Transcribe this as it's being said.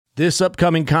This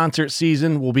upcoming concert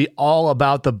season will be all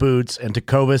about the boots, and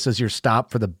Tecovas is your stop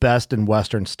for the best in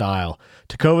Western style.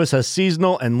 Tecovas has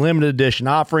seasonal and limited edition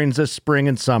offerings this spring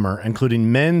and summer,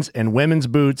 including men's and women's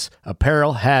boots,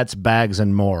 apparel, hats, bags,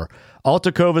 and more. All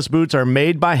Tecovas boots are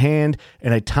made by hand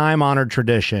in a time-honored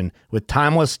tradition with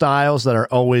timeless styles that are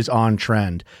always on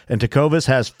trend. And Tecovas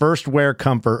has first wear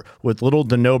comfort with little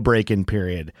to no break-in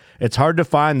period. It's hard to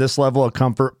find this level of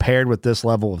comfort paired with this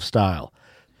level of style.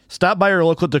 Stop by your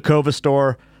local Tecovas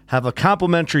store, have a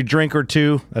complimentary drink or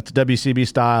two, that's WCB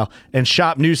style, and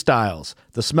shop new styles.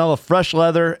 The smell of fresh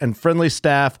leather and friendly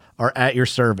staff are at your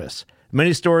service.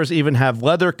 Many stores even have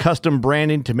leather custom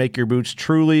branding to make your boots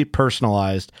truly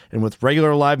personalized. And with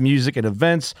regular live music and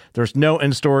events, there's no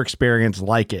in-store experience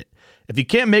like it. If you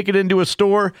can't make it into a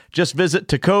store, just visit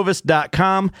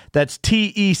tecovas.com. That's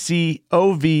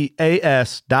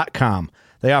TECOVAS.com.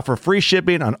 They offer free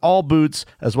shipping on all boots,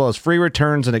 as well as free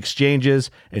returns and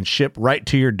exchanges, and ship right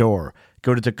to your door.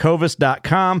 Go to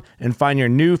tecovas.com and find your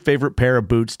new favorite pair of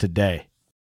boots today.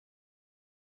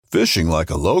 Fishing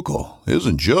like a local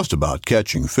isn't just about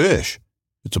catching fish.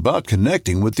 It's about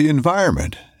connecting with the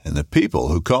environment and the people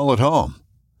who call it home.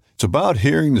 It's about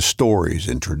hearing the stories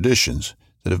and traditions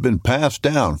that have been passed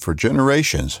down for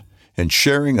generations and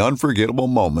sharing unforgettable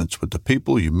moments with the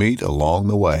people you meet along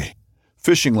the way.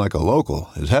 Fishing like a local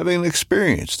is having an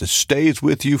experience that stays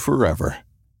with you forever.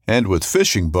 And with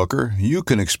Fishing Booker, you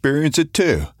can experience it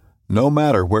too, no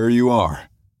matter where you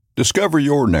are. Discover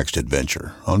your next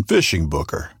adventure on Fishing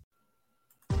Booker.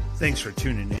 Thanks for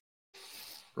tuning in.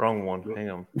 Wrong one. Hang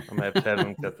on. I'm going to have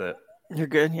him cut that. You're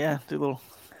good. Yeah, do a little.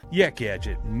 Yak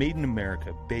Gadget, made in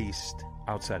America, based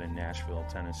outside of Nashville,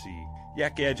 Tennessee.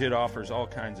 Yak Gadget offers all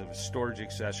kinds of storage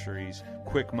accessories,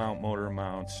 quick mount motor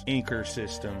mounts, anchor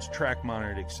systems, track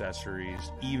mounted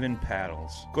accessories, even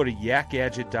paddles. Go to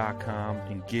yakgadget.com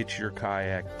and get your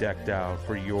kayak decked out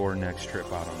for your next trip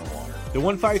out on the water. The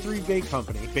 153 Bait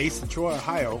Company, based in Troy,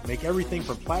 Ohio, make everything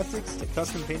from plastics to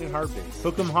custom painted hard baits.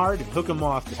 Hook 'em hard and hook 'em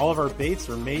often. All of our baits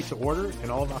are made to order, and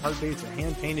all of our hard baits are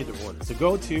hand painted to order. So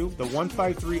go to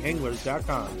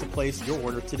the153anglers.com to place your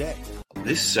order today.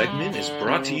 This segment is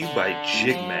brought to you by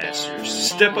Jig Masters.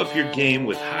 Step up your game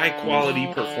with high-quality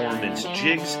performance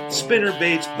jigs, spinner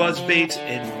baits, buzz baits,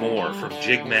 and more from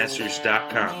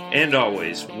jigmasters.com. And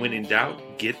always, when in doubt,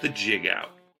 get the jig out.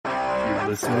 You're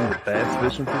listening to Bass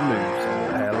Fishing for Noobs on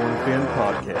the Paddle and Fin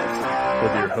podcast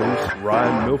with your hosts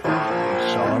Ryan Milford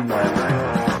and Sean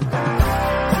Landry.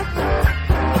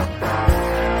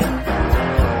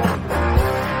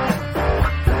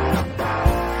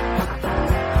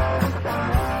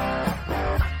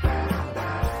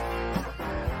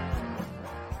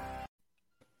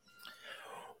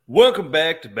 Welcome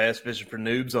back to Bass Fishing for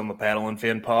Noobs on the Paddle and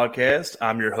Fin podcast.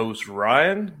 I'm your host,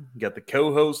 Ryan. Got the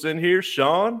co-host in here,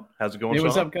 Sean. How's it going, Sean? Hey,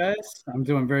 what's up, guys? I'm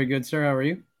doing very good, sir. How are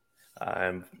you?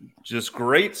 I'm just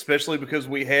great, especially because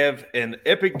we have an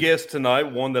epic guest tonight,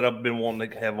 one that I've been wanting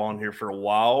to have on here for a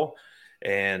while.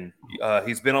 And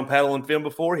he's been on Paddle and Fin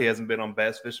before. He hasn't been on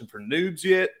Bass Fishing for Noobs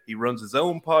yet. He runs his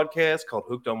own podcast called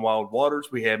Hooked on Wild Waters.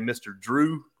 We have Mr.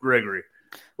 Drew Gregory.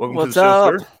 Welcome to the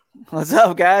show, sir. What's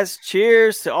up, guys?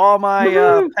 Cheers to all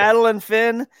my Paddle and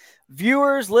Fin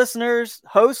viewers, listeners,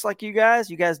 hosts like you guys.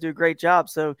 You guys do a great job.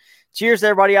 So cheers to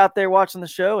everybody out there watching the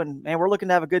show. And, man, we're looking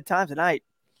to have a good time tonight.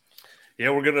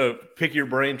 Yeah, we're going to pick your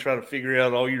brain, try to figure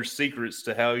out all your secrets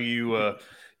to how you,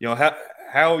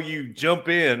 how you jump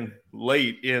in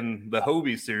late in the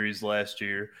Hobie series last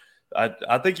year.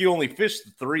 I think you only fished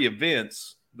the 3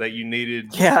 events that you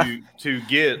needed to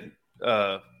get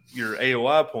your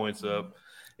AOI points up.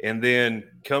 And then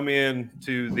come in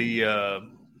to the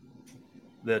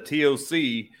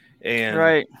TOC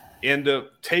and end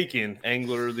up taking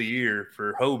Angler of the Year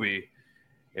for Hobie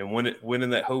and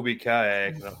winning that Hobie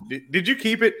kayak. Did you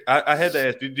keep it? I had to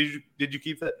ask. Did you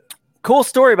keep that? Cool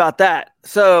story about that.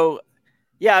 So,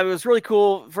 yeah, it was really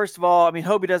cool. First of all, I mean,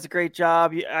 Hobie does a great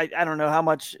job. I don't know how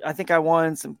much. I think I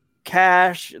won some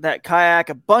cash, that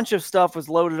kayak, a bunch of stuff was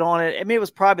loaded on it. I mean, it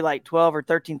was probably like $12,000 or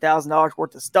 $13,000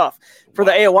 worth of stuff for the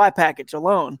AOI package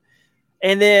alone.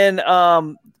 And then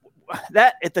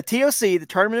that at the TOC, the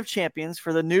Tournament of Champions,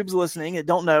 for the noobs listening that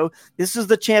don't know, this is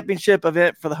the championship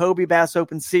event for the Hobie Bass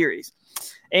Open Series.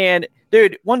 And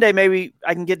dude, one day maybe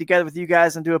I can get together with you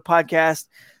guys and do a podcast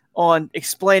on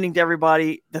explaining to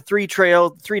everybody the 3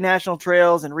 national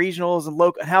trails and regionals and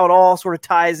local, how it all sort of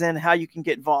ties in, how you can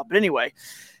get involved. But anyway,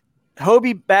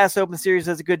 Hobie Bass Open Series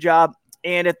does a good job.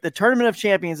 And at the Tournament of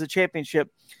Champions, the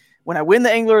championship, when I win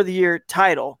the Angler of the Year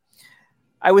title,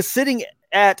 I was sitting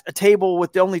at a table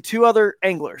with the only 2 other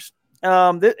anglers.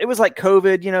 It was like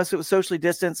COVID, so it was socially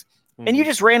distanced. and you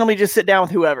just randomly just sit down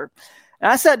with whoever.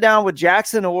 And I sat down with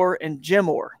Jackson Orr and Jim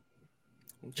Orr.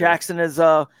 Okay. Jackson is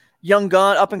a young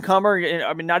gun, up and comer.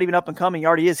 I mean, not even up and coming. He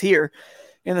already is here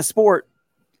in the sport.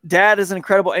 Dad is an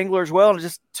incredible angler as well, and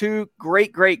just two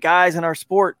great guys in our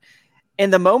sport.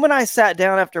 And the moment I sat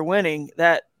down after winning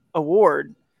that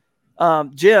award,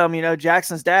 Jim,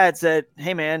 Jackson's dad said,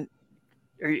 "Hey man,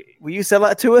 will you sell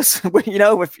that to us?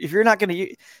 If you're not going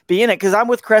to be in it," because I'm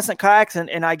with Crescent Kayaks,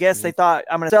 and I guess they thought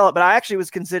I'm going to sell it, but I actually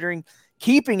was considering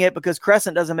keeping it because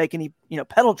Crescent doesn't make any,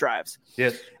 pedal drives.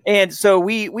 Yes. And so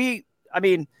we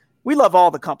love all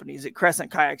the companies at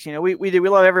Crescent Kayaks. We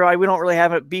love everybody. We don't really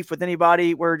have a beef with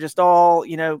anybody. We're just all,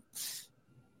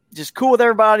 just cool with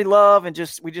everybody,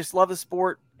 we just love the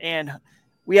sport. And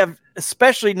we have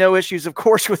especially no issues, of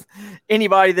course, with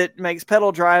anybody that makes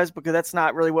pedal drives, because that's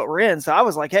not really what we're in. So I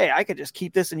was like, hey, I could just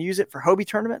keep this and use it for Hobie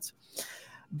tournaments.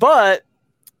 But,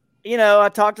 I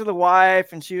talked to the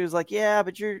wife and she was like, yeah,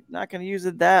 but you're not going to use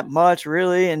it that much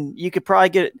really. And you could probably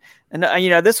get it. And,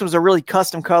 this was a really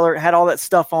custom color. It had all that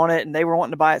stuff on it and they were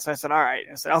wanting to buy it. So I said, all right.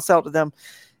 I said, I'll sell it to them.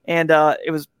 And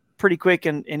it was pretty quick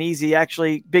and easy.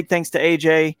 Actually, big thanks to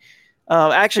AJ.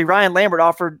 Actually, Ryan Lambert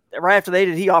offered right after they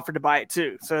did. He offered to buy it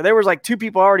too. So there was like two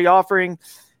people already offering,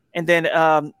 and then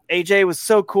AJ was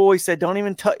so cool. He said, "Don't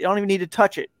even need to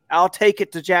touch it. I'll take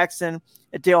it to Jackson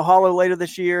at Dale Hollow later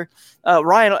this year."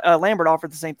 Ryan Lambert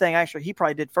offered the same thing. Actually, he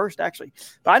probably did first. Actually,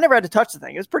 but I never had to touch the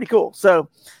thing. It was pretty cool. So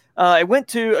it went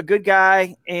to a good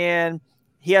guy, and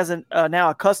he has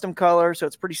now a custom color. So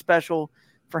it's pretty special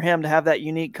for him to have that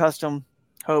unique custom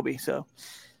Hobie. So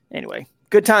anyway.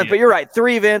 Good times, but you're right.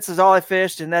 3 events is all I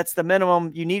fished, and that's the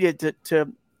minimum you needed to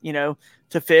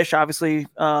fish. Obviously, in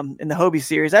the Hobie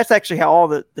series, that's actually how all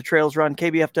the trails run.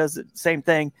 KBF does the same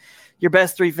thing. Your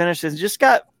best 3 finishes. Just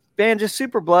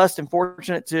super blessed and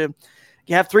fortunate to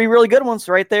have 3 really good ones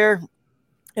right there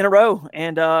in a row,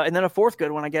 and then a 4th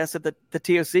good one, I guess, at the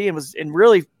TOC, and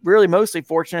really mostly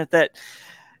fortunate that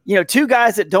 2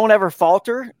 guys that don't ever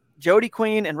falter. Jody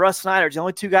Queen and Russ Snyder, the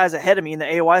only 2 guys ahead of me in the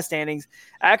AOY standings,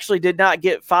 actually did not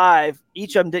get 5.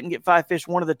 Each of them didn't get 5 fish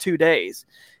one of the 2 days.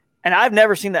 And I've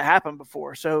never seen that happen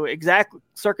before. So exact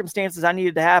circumstances I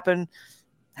needed to happened.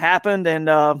 And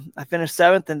I finished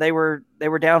 7th, and they were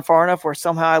down far enough where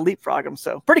somehow I leapfrogged them.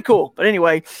 So pretty cool. But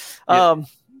anyway,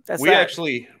 that's we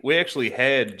actually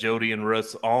had Jody and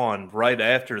Russ on right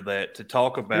after that to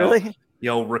talk about,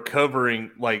 recovering,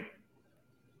 like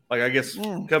I guess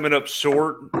coming up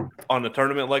short on a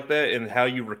tournament like that, and how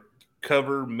you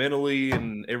recover mentally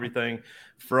and everything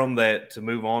from that to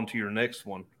move on to your next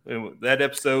one. And that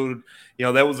episode,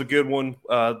 that was a good one.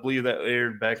 I believe that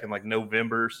aired back in like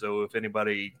November. So if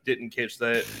anybody didn't catch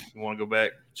that, you want to go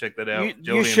back, check that out.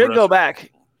 You should go back.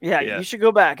 Yeah, you should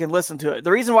go back and listen to it.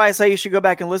 The reason why I say you should go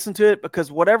back and listen to it, because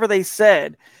whatever they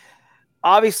said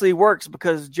obviously works,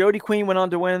 because Jody Queen went on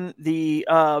to win the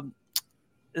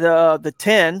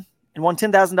 10 and won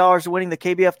 $10,000 winning the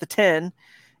KBF the 10,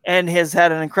 and has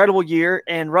had an incredible year.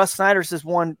 And Russ Snyder's has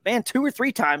won 2 or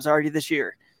 3 times already this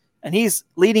year, and he's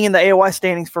leading in the AOY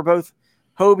standings for both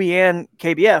Hobie and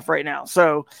KBF right now.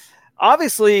 So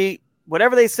obviously,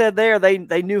 whatever they said there,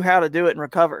 they knew how to do it and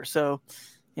recover. So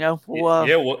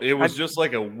it was just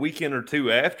like a weekend or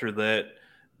 2 after that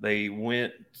they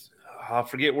went. I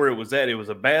forget where it was at. It was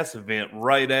a bass event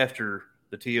right after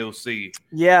the TOC.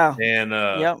 Yeah, and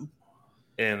yep.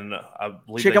 And I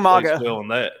believe Chickamauga. they placed well on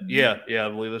that. Yeah, I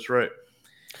believe that's right.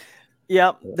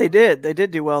 Yep, they did. They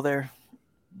did do well there.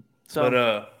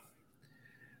 So,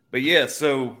 but yeah.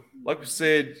 So, like we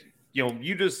said,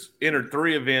 you just entered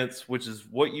 3 events, which is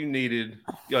what you needed.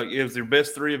 It was your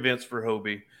best 3 events for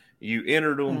Hobie. You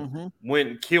entered them, went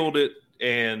and killed it,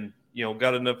 and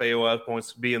got enough AOI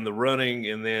points to be in the running,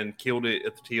 and then killed it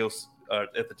at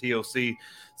the TOC.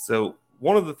 So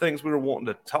one of the things we were wanting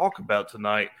to talk about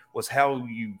tonight was how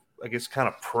you, I guess, kind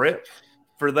of prep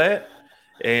for that.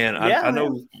 And I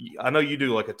know you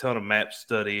do like a ton of map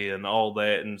study and all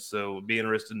that, and so it'd be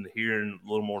interested in hearing a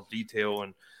little more detail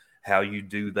and how you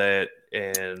do that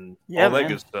and all that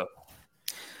good stuff.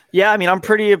 Yeah, I mean, I'm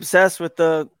pretty obsessed with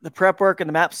the prep work and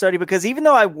the map study, because even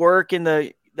though I work in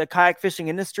the kayak fishing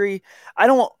industry,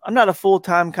 I'm not a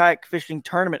full-time kayak fishing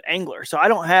tournament angler. So I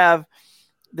don't have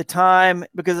the time,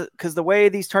 because the way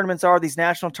these tournaments are, these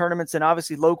national tournaments and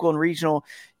obviously local and regional,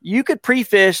 you could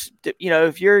pre-fish,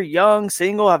 if you're young,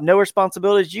 single, have no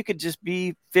responsibilities, you could just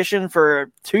be fishing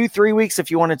for 2-3 weeks if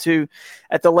you wanted to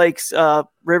at the lakes,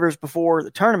 rivers before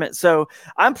the tournament. So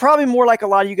I'm probably more like a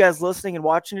lot of you guys listening and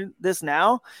watching this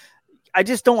now. I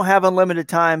just don't have unlimited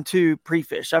time to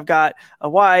pre-fish. I've got a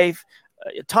wife,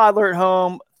 a toddler at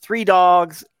home, 3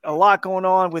 dogs, a lot going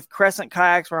on with Crescent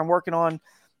Kayaks, where I'm working on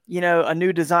a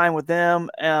new design with them,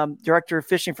 director of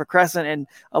fishing for Crescent, and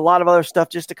a lot of other stuff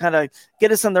just to kind of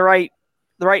get us on the right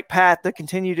path to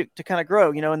continue to kind of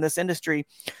grow, in this industry.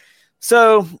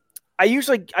 So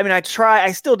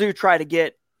I still do try to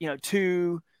get,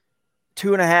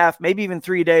 2.5, maybe even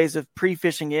 3 days of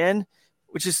pre-fishing in,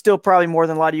 which is still probably more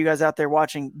than a lot of you guys out there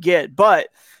watching get. But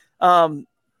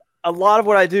a lot of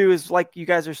what I do is, like you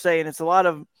guys are saying, it's a lot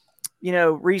of,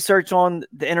 research on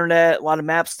the internet, a lot of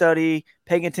map study,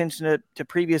 paying attention to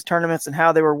previous tournaments and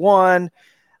how they were won,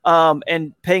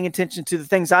 and paying attention to the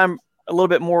things I'm a little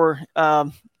bit more,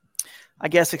 I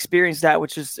guess, experienced at,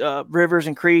 which is rivers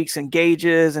and creeks and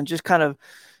gauges and just kind of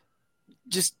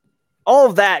just all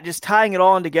of that, just tying it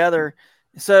all in together.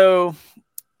 So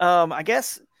I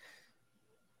guess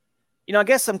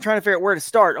I'm trying to figure out where to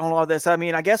start on all of this. I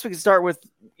mean, I guess we can start with,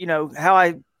 how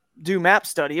I do map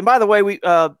study. And by the way,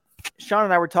 Sean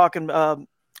and I were talking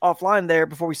offline there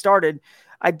before we started.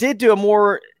 I did do a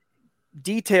more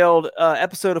detailed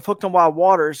episode of Hooked on Wild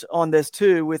Waters on this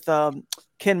too with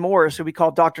Ken Morris, who we call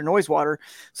Dr. Noisewater.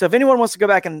 So if anyone wants to go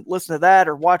back and listen to that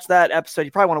or watch that episode,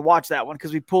 you probably want to watch that one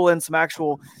because we pull in some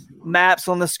actual maps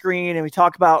on the screen and we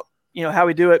talk about, how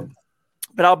we do it.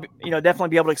 But I'll, definitely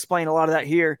be able to explain a lot of that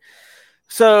here.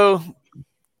 So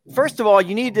first of all,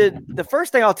 the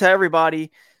first thing I'll tell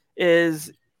everybody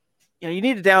is, you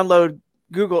need to download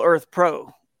Google Earth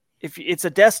Pro. If it's a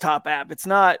desktop app, it's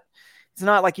not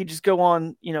like you just go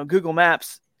on, Google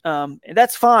Maps. And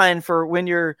that's fine for when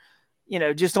you're,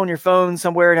 just on your phone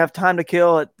somewhere and have time to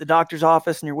kill at the doctor's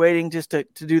office and you're waiting just to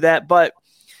do that. But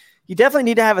you definitely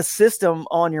need to have a system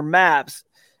on your maps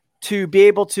to be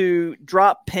able to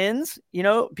drop pins.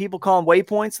 People call them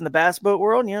waypoints in the bass boat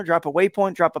world. Drop a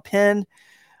waypoint, drop a pin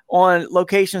on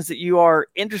locations that you are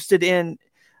interested in,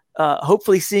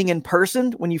 hopefully seeing in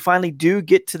person when you finally do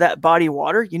get to that body of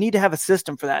water. You need to have a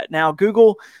system for that. Now,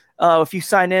 Google, if you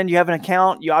sign in, you have an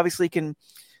account, you obviously can,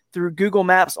 through Google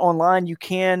Maps online, you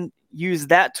can use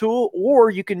that tool, or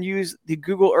you can use the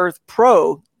Google Earth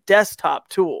Pro desktop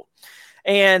tool.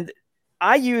 And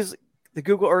I use the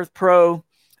Google Earth Pro.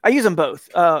 I use them both,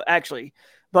 actually.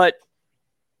 But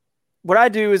what I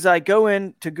do is I go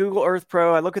into Google Earth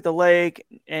Pro, I look at the lake,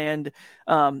 and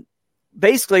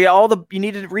basically you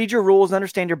need to read your rules and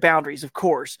understand your boundaries, of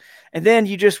course. And then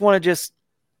you just want to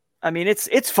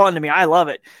it's fun to me. I love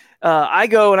it. I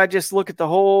go and I just look at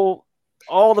all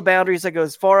the boundaries. I go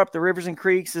as far up the rivers and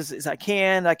creeks as I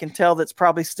can. I can tell that's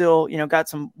probably still, got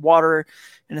some water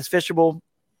and it's fishable.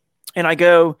 And I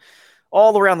go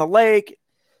all around the lake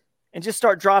and just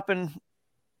start dropping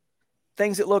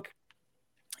things that look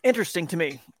interesting to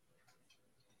me.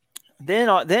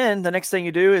 Then the next thing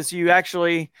you do is you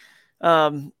actually,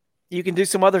 you can do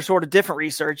some other sort of different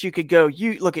research. You could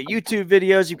look at YouTube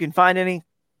videos. You can find any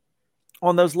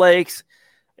on those lakes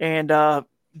and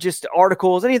just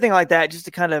articles, anything like that, just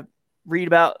to kind of read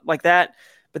about like that.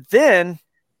 But then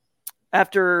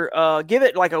after give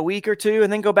it like a week or two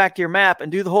and then go back to your map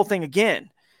and do the whole thing again.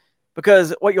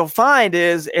 Because what you'll find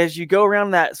is as you go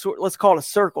around that, let's call it a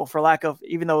circle for lack of,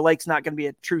 even though a lake's not going to be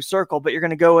a true circle, but you're going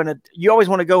to go you always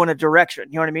want to go in a direction.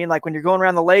 You know what I mean? Like when you're going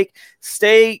around the lake,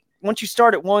 once you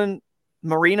start at one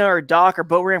marina or dock or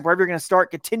boat ramp, wherever you're going to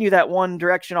start, continue that one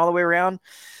direction all the way around.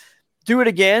 Do it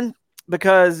again,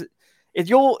 because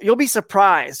you'll be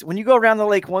surprised when you go around the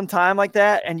lake one time like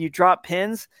that and you drop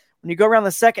pins. When you go around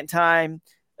the second time,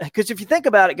 because if you think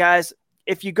about it, guys,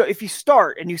 if you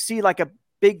start and you see like a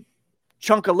big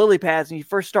chunk of lily pads and you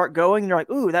first start going and you're like,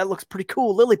 ooh, that looks pretty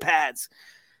cool. Lily pads.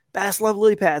 Bass love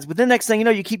lily pads. But then next thing you know,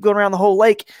 you keep going around the whole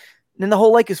lake and then the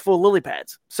whole lake is full of lily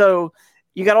pads. So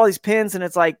you got all these pins and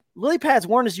it's like lily pads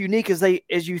weren't as unique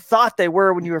as you thought they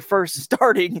were when you were first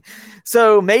starting.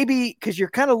 So maybe because you're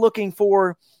kind of looking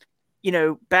for,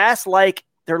 bass, like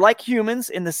they're like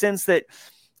humans in the sense that,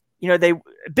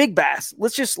 big bass.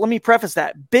 Let me preface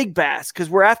that big bass, because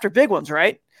we're after big ones,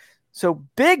 right? So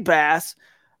big bass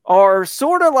are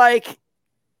sort of like,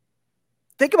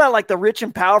 think about like the rich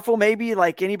and powerful, maybe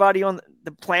like anybody on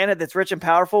the planet that's rich and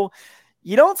powerful.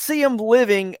 You don't see them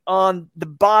living on the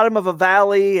bottom of a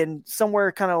valley and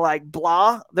somewhere kind of like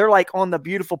blah. They're like on the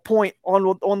beautiful point on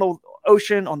the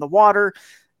ocean, on the water,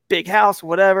 big house,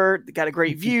 whatever. They got a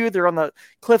great view. They're on the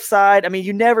cliffside. I mean,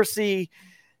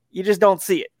 you just don't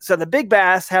see it. So the big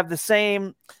bass have the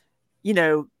same,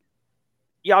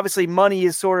 obviously money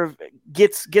is sort of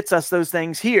gets us those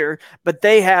things here, but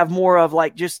they have more of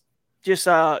like just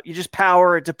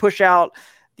power to push out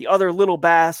the other little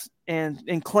bass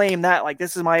and claim that like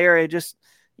this is my area. Just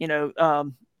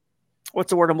what's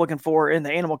the word I'm looking for in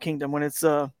the animal kingdom when it's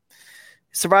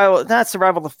survival, not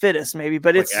survival of the fittest maybe,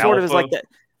 but it's like sort alpha. Of like that.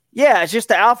 Yeah, it's just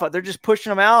the alpha. They're just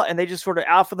pushing them out, and they just sort of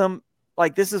alpha them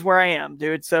like, this is where I am,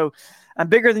 dude. So I'm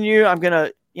bigger than you. I'm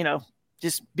going to,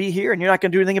 just be here, and you're not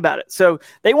going to do anything about it. So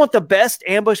they want the best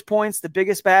ambush points, the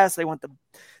biggest bass. They want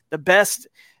the best,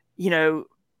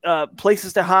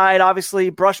 places to hide,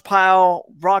 obviously, brush pile,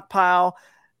 rock pile.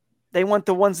 They want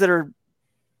the ones that are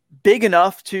big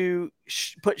enough to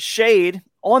put shade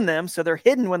on them so they're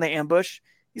hidden when they ambush.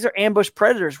 These are ambush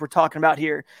predators we're talking about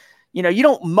here. You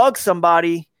don't mug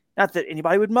somebody. Not that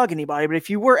anybody would mug anybody, but if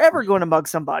you were ever going to mug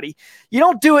somebody, you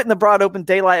don't do it in the broad open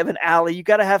daylight of an alley. You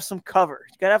got to have some cover.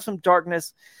 You got to have some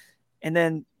darkness. And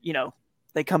then,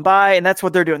 they come by, and that's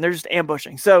what they're doing. They're just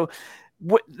ambushing. So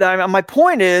my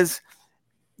point is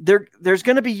there's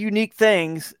going to be unique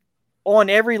things on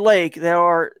every lake that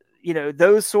are,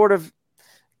 those sort of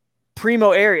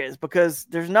primo areas, because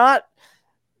there's not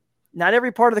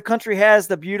every part of the country has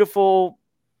the beautiful,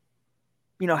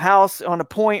 house on a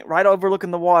point right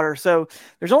overlooking the water. So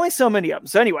there's only so many of them.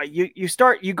 So anyway,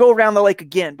 you go around the lake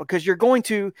again, because you're going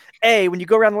to, when you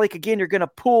go around the lake again, you're going to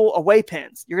pull away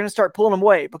pins. You're going to start pulling them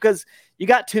away because you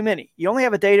got too many. You only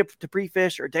have a day to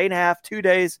pre-fish, or a day and a half, 2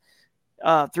 days,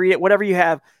 3 days, whatever you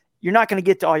have. You're not going to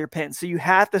get to all your pins. So you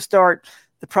have to start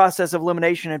the process of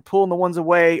elimination and pulling the ones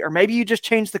away, or maybe you just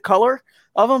change the color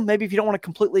of them. Maybe if you don't want to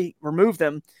completely remove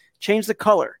them, change the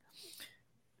color.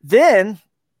 Then,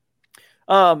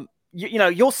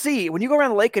 you'll see when you go around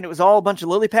the lake and it was all a bunch of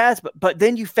lily pads, but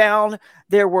then you found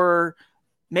there were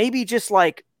maybe just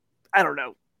like,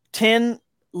 10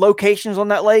 locations on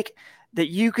that lake that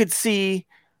you could see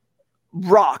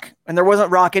rock, and there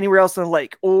wasn't rock anywhere else in the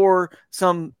lake, or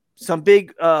some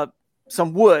big,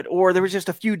 some wood, or there was just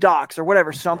a few docks or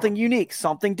whatever, something unique,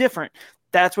 something different.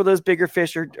 That's where those bigger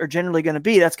fish are generally going to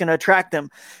be. That's going to attract them.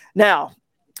 Now,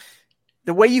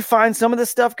 the way you find some of this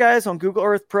stuff, guys, on Google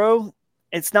Earth Pro,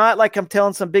 it's not like I'm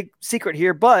telling some big secret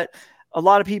here, but a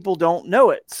lot of people don't know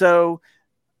it. So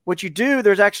what you do,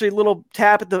 there's actually a little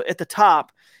tab at the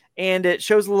top, and it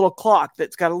shows a little clock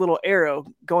that's got a little arrow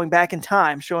going back in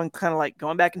time, showing kind of like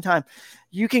going back in time.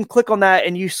 You can click on that,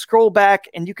 and you scroll back,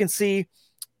 and you can see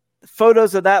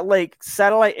photos of that lake,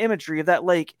 satellite imagery of that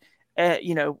lake, at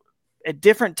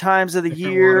different times of the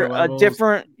year,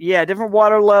 different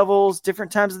water levels,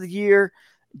 different times of the year,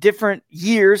 different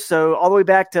years. So all the way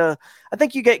back to, I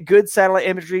think you get good satellite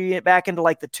imagery back into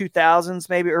like the 2000s,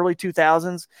 maybe early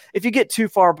 2000s. If you get too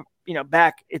far,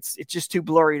 back, it's just too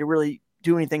blurry to really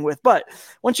do anything with. But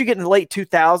once you get in the late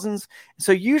 2000s,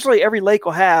 so usually every lake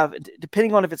will have,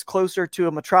 depending on if it's closer to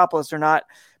a metropolis or not,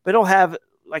 but it'll have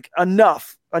like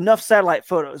enough satellite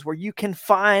photos where you can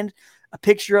find a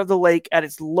picture of the lake at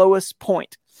its lowest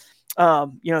point.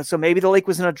 So maybe the lake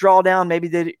was in a drawdown,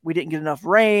 maybe we didn't get enough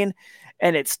rain,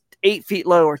 and it's 8 feet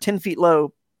low or 10 feet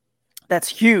low. That's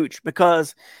huge,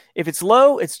 because if it's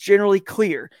low, it's generally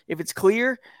clear. If it's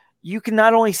clear, you can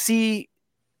not only see,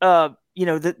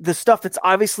 the stuff that's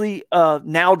obviously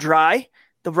now dry,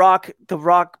 the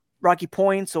rocky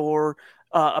points, or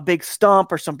a big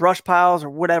stump, or some brush piles, or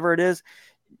whatever it is,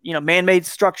 man-made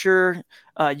structure.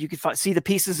 You can see the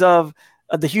pieces of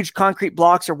the huge concrete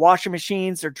blocks, or washing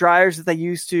machines, or dryers that they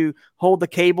use to hold the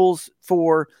cables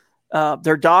for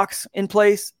their docks in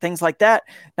place, things like that.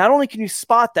 Not only can you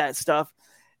spot that stuff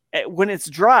when it's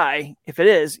dry, if it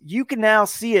is, you can now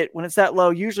see it when it's that low.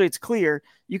 Usually it's clear.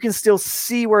 You can still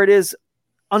see where it is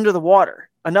under the water,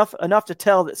 enough to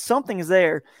tell that something is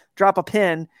there. Drop a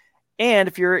pin, and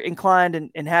if you're inclined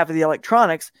and have the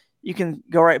electronics, you can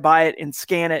go right by it and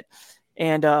scan it,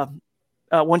 and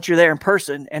once you're there in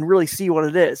person, and really see what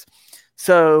it is.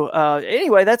 So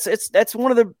anyway, that's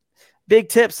one of the big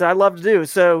tips that I love to do.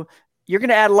 So you're going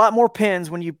to add a lot more pins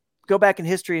when you go back in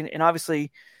history, and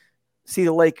obviously see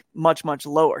the lake much, much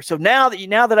lower. So now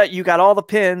that you got all the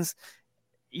pins,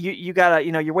 you got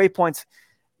your waypoints,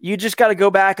 you just got to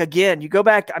go back again. You go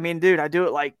back. I mean, dude, I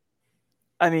do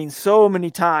it so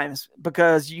many times,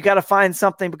 because you got to find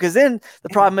something, because then the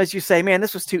problem is you say, man,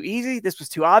 this was too easy. This was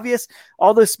too obvious.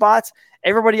 All those spots,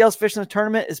 everybody else fishing the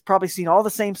tournament is probably seeing all the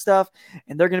same stuff,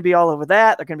 and they're going to be all over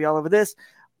that. They're going to be all over this.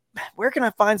 Where can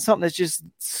I find something that's just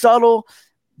subtle,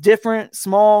 different,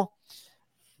 small?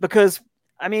 Because,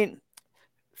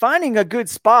 finding a good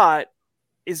spot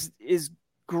is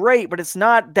great, but it's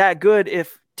not that good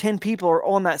if 10 people are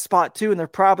on that spot too, and there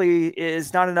probably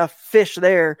is not enough fish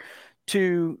there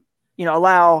to,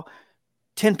 allow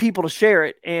 10 people to share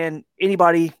it and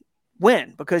anybody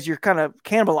win, because you're kind of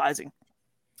cannibalizing.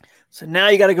 So now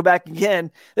you got to go back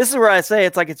again. This is where I say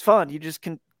it's like, it's fun. You just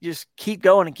keep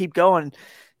going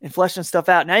and fleshing stuff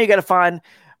out. Now you got to find,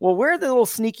 well, where are the little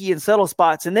sneaky and subtle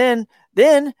spots? And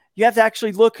then you have to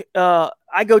actually look.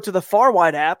 I go to the Far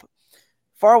Wide app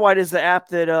Far Wide is the app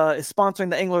that is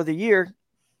sponsoring the Angler of the Year.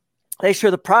 They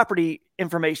show the property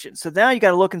information. So now you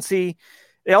got to look and see.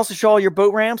 They also show all your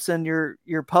boat ramps and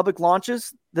your public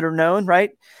launches that are known, right?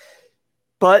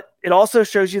 But it also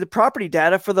shows you the property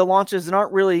data for the launches that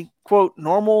aren't really, quote,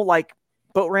 normal, like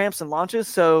boat ramps and launches.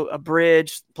 So a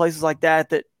bridge, places like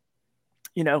that,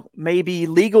 may be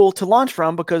legal to launch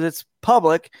from because it's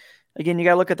public. Again, you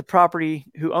got to look at the property,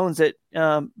 who owns it.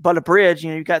 But a bridge,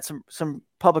 you've got some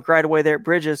public right away there at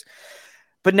bridges.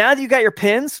 But now that you got your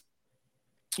pins,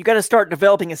 you got to start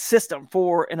developing a system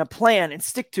and a plan and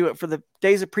stick to it for the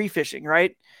days of pre-fishing,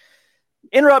 right?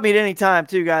 Interrupt me at any time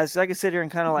too, guys. I can sit here and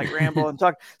kind of like ramble and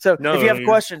talk. So if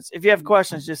you have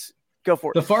questions, just go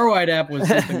for it. The Far Wide app was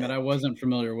something that I wasn't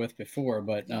familiar with before,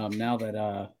 but now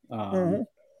that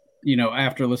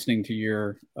after listening to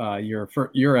your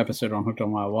episode on Hooked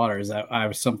on Wild Waters, that I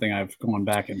was something I've gone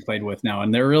back and played with now,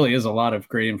 and there really is a lot of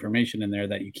great information in there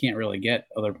that you can't really get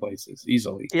other places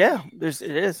easily. Yeah, it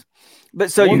is.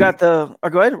 But so you got go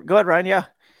ahead, Ryan. Yeah.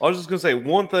 I was just gonna say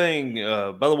one thing.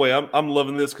 By the way, I'm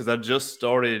loving this because I just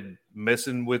started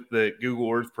messing with the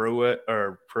Google Earth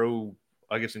Pro,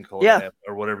 I guess you can call it app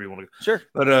or whatever you want to. Sure.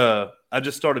 But I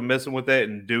just started messing with that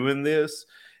and doing this,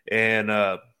 and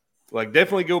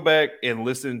definitely go back and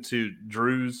listen to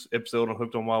Drew's episode on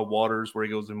Hooked on Wild Waters where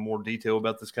he goes in more detail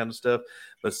about this kind of stuff.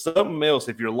 But something else,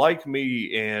 if you're like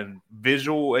me and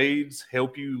visual aids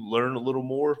help you learn a little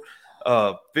more,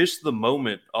 Fish the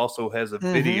Moment also has a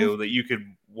video that you could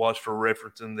watch for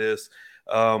reference in this.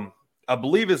 I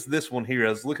believe it's this one here. I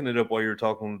was looking it up while you were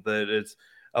talking that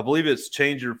I believe it's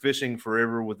Change Your Fishing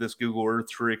Forever with this Google Earth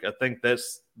trick. I think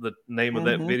that's the name of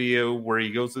that video where he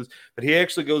goes this, but he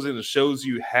actually goes in and shows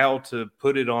you how to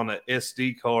put it on an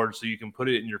SD card so you can put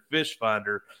it in your fish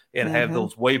finder and have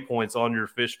those waypoints on your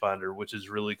fish finder, which is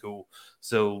really cool.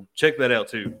 So check that out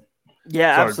too.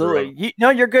 Yeah, sorry, absolutely.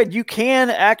 You're good. You can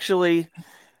actually,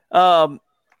 man,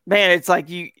 it's like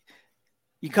you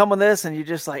come on this and you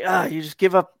just like, you just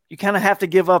give up. You kind of have to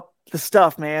give up the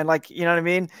stuff, man. Like, you know what I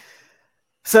mean?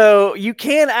 So you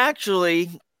can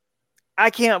actually, I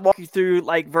can't walk you through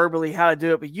like verbally how to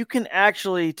do it, but you can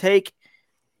actually take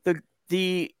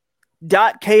the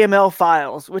 .kml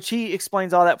files, which he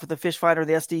explains all that for the fish finder,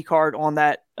 the SD card on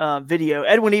that video.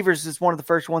 Edwin Evers is one of the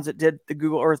first ones that did the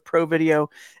Google Earth Pro video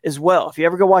as well. If you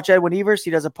ever go watch Edwin Evers, he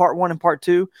does a part 1 and part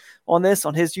 2 on this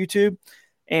on his YouTube.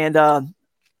 And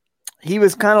he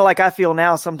was kind of like I feel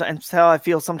now sometimes, how I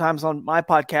feel sometimes on my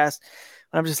podcast.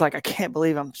 I'm just like, I can't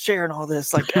believe I'm sharing all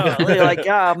this. Like, man,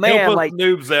 Help like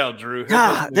Noobs out, Drew. Dude,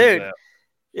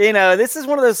 out. This is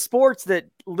one of those sports that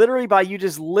literally by you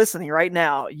just listening right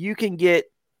now, you can get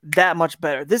that much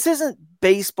better. This isn't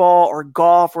baseball or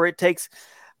golf where it takes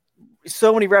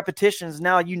so many repetitions.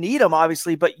 Now you need them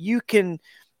obviously, but you can't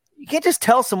just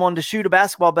tell someone to shoot a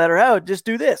basketball better. Oh, just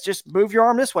do this, just move your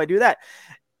arm this way, do that.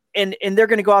 And they're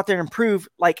going to go out there and improve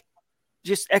like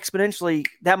just exponentially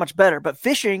that much better. But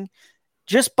fishing,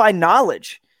 just by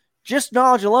knowledge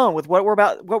alone with what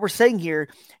we're saying here,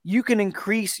 you can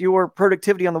increase your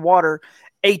productivity on the water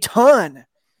a ton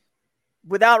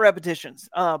without repetitions.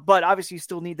 But obviously you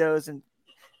still need those.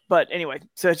 But anyway,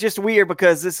 so it's just weird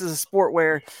because this is a sport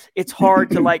where it's hard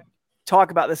to like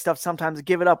talk about this stuff sometimes,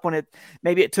 give it up when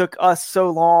maybe it took us so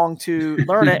long to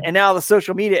learn it. And now the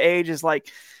social media age is like,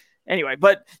 anyway,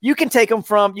 but you can take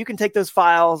those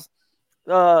files,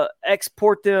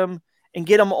 export them, and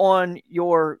get them on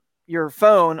your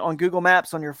phone, on Google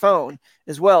Maps on your phone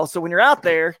as well. So when you're out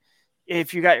there,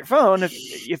 if you got your phone,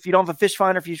 if you don't have a fish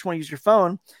finder, if you just want to use your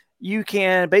phone, you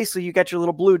can basically, you got your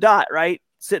little blue dot, right,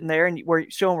 sitting there and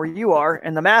showing where you are,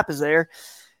 and the map is there,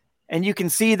 and you can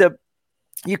see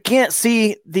you can't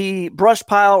see the brush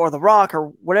pile or the rock or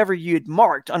whatever you'd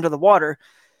marked under the water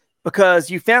because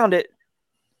you found it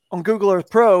on Google Earth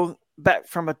Pro back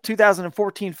from a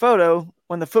 2014 photo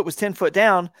when the foot was 10 foot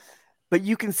down. But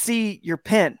you can see your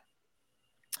pin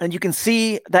and you can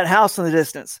see that house in the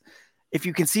distance. If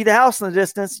you can see the house in the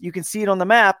distance, you can see it on the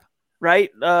map, right?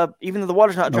 Even though the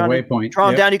water's not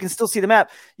drawn down, you can still see the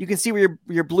map. You can see where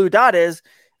your blue dot is.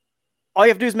 All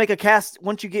you have to do is make a cast.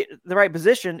 Once you get the right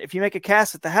position, if you make a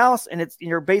cast at the house and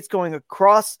your bait's going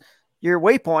across your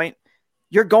waypoint,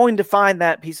 you're going to find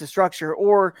that piece of structure.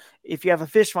 Or if you have a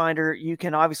fish finder, you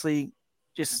can obviously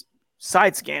just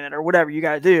side scan it or whatever you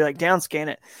got to do, like down scan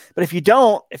it. But if you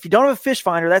don't have a fish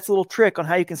finder, that's a little trick on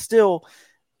how you can still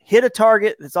hit a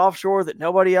target that's offshore that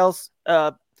nobody else,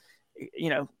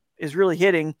 is really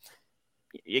hitting,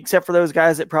 except for those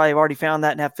guys that probably have already found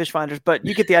that and have fish finders. But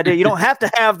you get the idea. You don't have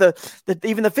to have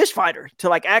even the fish finder to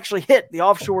like actually hit the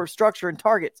offshore structure and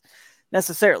targets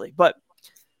necessarily. But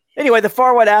anyway, the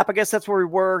Far Wide app, I guess that's where we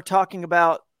were talking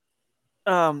about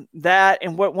that.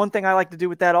 And one thing I like to do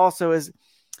with that also is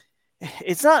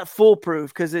it's not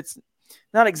foolproof because it's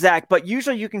not exact, but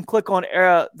usually you can click on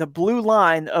the blue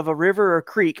line of a river or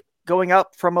creek going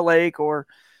up from a lake or,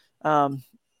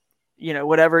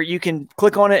 whatever. You can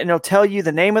click on it and it'll tell you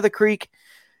the name of the creek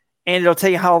and it'll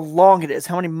tell you how long it is,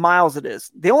 how many miles it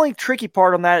is. The only tricky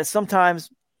part on that is sometimes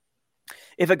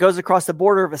if it goes across the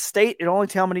border of a state, it'll only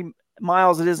tell how many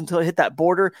miles it is until it hit that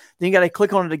border. Then you got to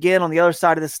click on it again on the other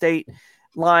side of the state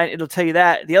line. It'll tell you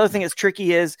that. The other thing that's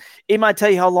tricky is it might tell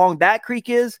you how long that creek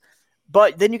is,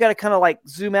 but then you got to kind of like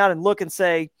zoom out and look and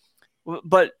say,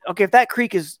 but okay, if that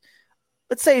creek is,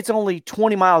 let's say it's only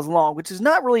 20 miles long, which is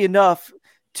not really enough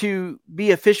to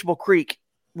be a fishable creek.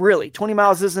 Really, 20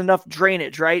 miles isn't enough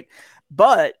drainage, right?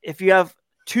 But if you have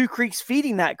two creeks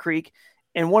feeding that creek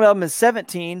and one of them is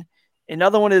 17,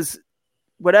 another one is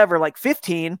whatever, like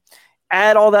 15,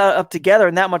 add all that up together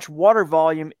and that much water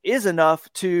volume is enough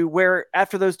to where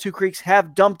after those two creeks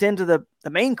have dumped into the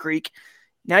main creek,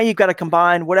 now you've got to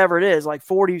combine whatever it is, like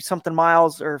 40 something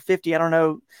miles or 50. I don't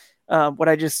know what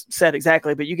I just said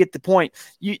exactly, but you get the point.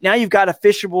 Now you've got a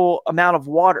fishable amount of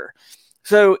water.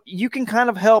 So you can kind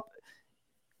of help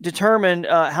determine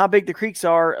how big the creeks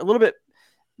are a little bit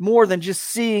more than just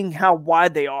seeing how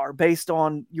wide they are based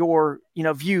on your,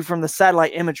 view from the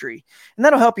satellite imagery. And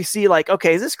that'll help you see like,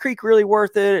 okay, is this creek really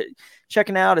worth it?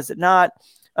 Checking out, is it not?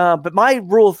 But my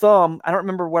rule of thumb, I don't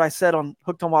remember what I said on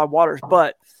Hooked on Wild Waters,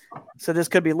 but so this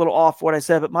could be a little off what I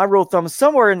said, but my rule of thumb is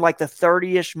somewhere in like the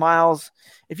 30-ish miles.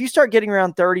 If you start getting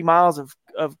around 30 miles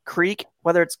of creek,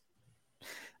 whether it's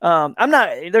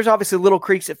there's obviously little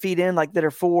creeks that feed in like that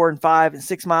are 4 and 5 and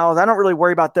 6 miles. I don't really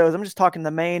worry about those. I'm just talking the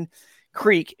main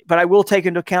creek, but I will take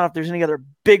into account if there's any other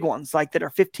big ones like that are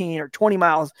 15 or 20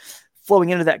 miles flowing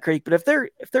into that creek. But if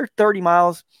they're 30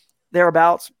 miles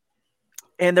thereabouts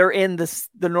and they're in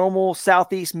the normal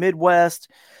Southeast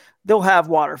Midwest, they'll have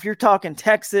water. If you're talking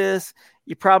Texas,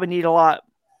 you probably need a lot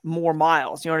more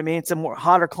miles. You know what I mean? It's a more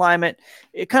hotter climate.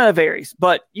 It kind of varies,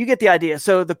 but you get the idea.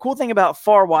 So the cool thing about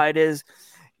Far Wide is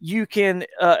you can,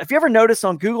 if you ever notice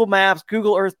on Google Maps,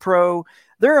 Google Earth Pro,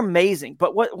 they're amazing.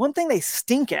 But one thing they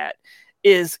stink at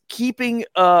is keeping,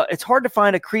 it's hard to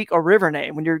find a creek or river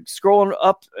name when you're scrolling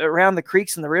up around the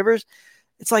creeks and the rivers.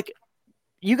 It's like,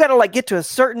 you got to like get to a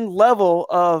certain level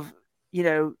of,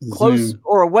 close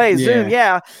or away, zoom.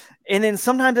 Yeah. And then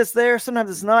sometimes it's there, sometimes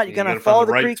it's not. You gotta follow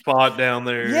the right creek spot down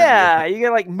there. Yeah, you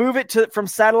gotta like move it from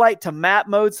satellite to map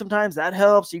mode. Sometimes that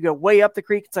helps. You go way up the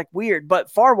creek. It's like weird, but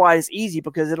Far Wide is easy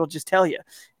because it'll just tells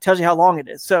you how long it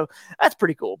is. So that's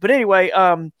pretty cool. But anyway,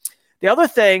 the other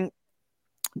thing,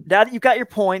 now that you've got your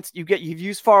points, you've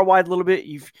used Far Wide a little bit.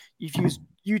 You've used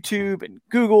YouTube and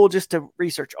Google just to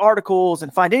research articles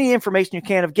and find any information you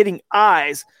can of getting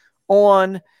eyes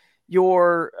on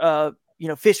your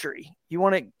fishery. You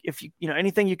want to, if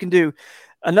anything you can do.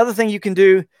 Another thing you can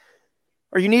do,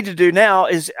 or you need to do now,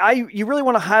 is you really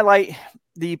want to highlight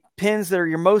the pins that are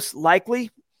your most likely,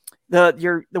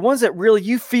 the ones that really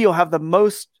you feel have the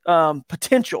most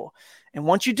potential. And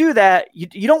once you do that,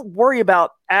 you don't worry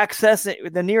about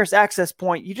accessing the nearest access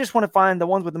point. You just want to find the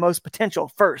ones with the most potential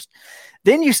first.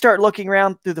 Then you start looking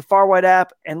around through the Far Wide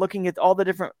app and looking at all the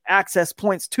different access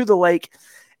points to the lake.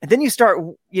 And then you start,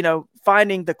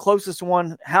 finding the closest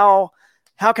one. How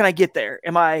can I get there?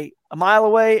 Am I a mile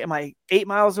away? Am I 8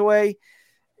 miles away?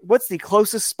 What's the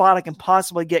closest spot I can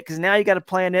possibly get? Because now you got to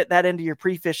plan that into your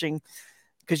pre-fishing,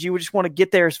 because you would just want to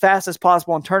get there as fast as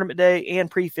possible on tournament day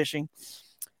and pre-fishing.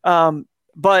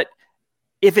 But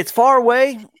if it's far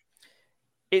away,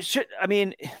 it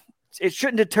shouldn't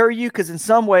deter you, because in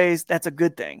some ways that's a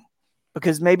good thing,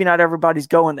 because maybe not everybody's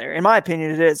going there. In my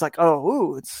opinion, it is like,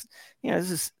 it's,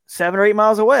 this is 7 or 8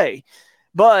 miles away.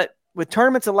 But with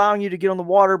tournaments allowing you to get on the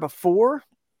water before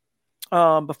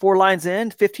lines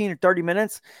end, 15 or 30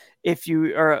 minutes, if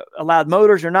you are allowed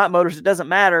motors or not motors, it doesn't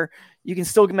matter. You can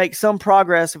still make some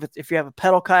progress. If you have a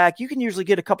pedal kayak, you can usually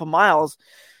get a couple miles,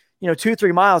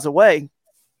 2-3 miles away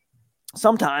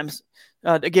sometimes,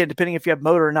 again, depending if you have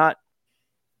motor or not.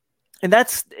 And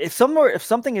that's if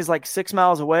something is like 6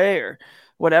 miles away or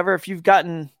whatever, if you've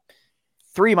gotten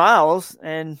 3 miles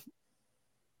and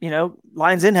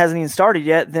lines in hasn't even started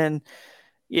yet, then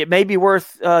it may be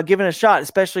worth giving a shot,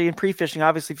 especially in pre-fishing.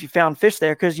 Obviously, if you found fish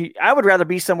there, because I would rather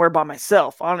be somewhere by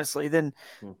myself, honestly, than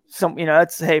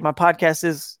that's, hey, my podcast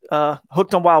is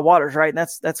Hooked on Wild Waters, right? And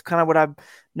that's kind of what I'm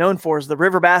known for, is the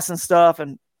river bass and stuff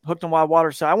and Hooked on Wild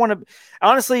Waters. So I want to,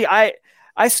 honestly, I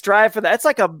strive for that. It's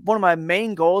like one of my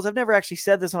main goals. I've never actually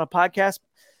said this on a podcast,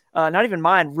 not even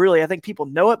mine, really. I think people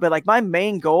know it, but like my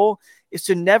main goal is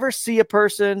to never see a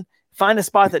person find a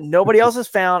spot that nobody else has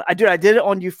found. I did it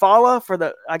on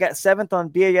Eufaula I got 7th on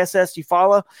BASS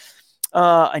Eufaula.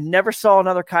 I never saw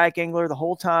another kayak angler the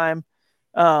whole time.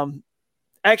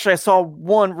 Actually, I saw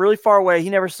one really far away.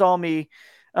 He never saw me.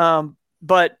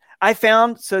 But I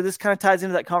found, so this kind of ties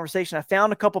into that conversation. I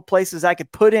found a couple places I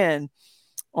could put in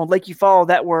on Lake Eufaula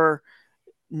that were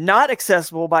not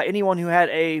accessible by anyone who had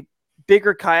a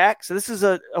bigger kayak. So this is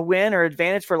a win or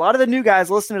advantage for a lot of the new guys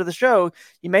listening to the show.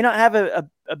 You may not have a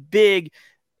big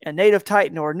Native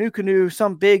Titan or a new canoe,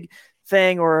 some big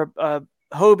thing, or a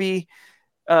Hobie,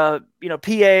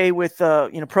 PA with,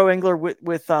 pro angler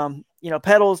with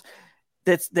pedals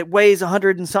that weighs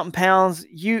 100 and something pounds,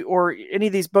 or any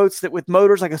of these boats that with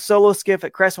motors, like a solo skiff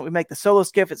at Crescent. We make the solo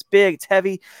skiff. It's big, it's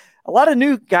heavy. A lot of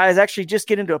new guys actually just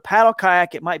get into a paddle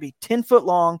kayak. It might be 10 foot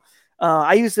long.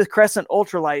 I use the Crescent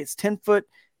Ultralight. It's 10 foot,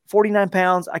 49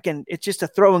 pounds. It's just a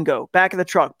throw and go, back of the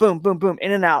truck, boom, boom, boom,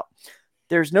 in and out.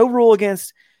 There's no rule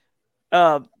against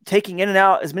taking in and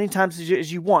out as many times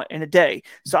as you want in a day.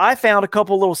 So I found a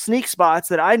couple little sneak spots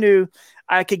that I knew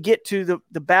I could get to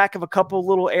the back of a couple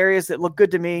little areas that looked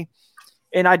good to me.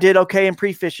 And I did okay in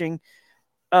pre-fishing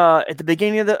at the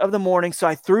beginning of the morning. So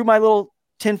I threw my little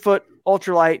 10-foot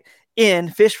ultralight in,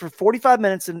 fished for 45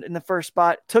 minutes in the first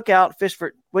spot, took out,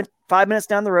 went 5 minutes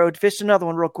down the road, fished another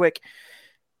one real quick,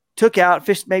 took out,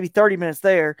 fished maybe 30 minutes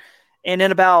there. And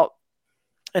in about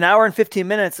an hour and 15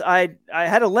 minutes, I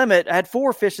had a limit. I had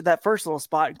 4 fish at that first little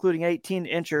spot, including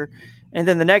 18-incher. And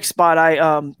then the next spot,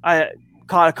 I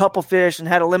caught a couple fish and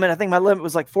had a limit. I think my limit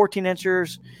was like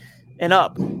 14-inchers and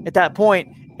up at that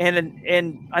point.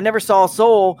 And I never saw a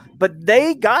soul, but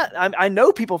I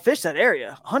know people fish that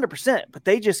area 100%, but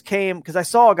they just came because I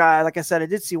saw a guy, like I said, I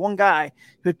did see one guy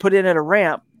who had put in at a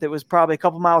ramp that was probably a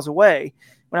couple miles away.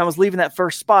 When I was leaving that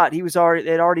first spot, they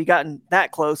had already gotten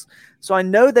that close. So I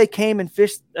know they came and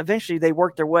fished. Eventually they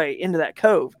worked their way into that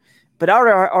cove, but I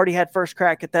already had first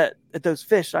crack at those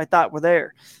fish that I thought were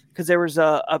there, because there was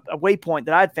a waypoint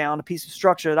that I'd found, a piece of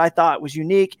structure that I thought was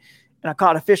unique, and I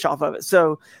caught a fish off of it.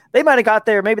 So they might have got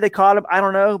there. Maybe they caught him. I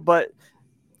don't know. But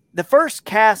the first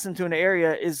cast into an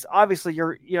area is obviously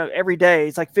every day.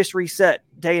 It's like fish reset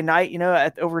day and night,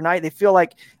 overnight. I feel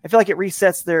like it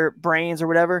resets their brains or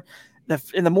whatever.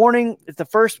 In the morning, if the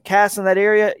first cast in that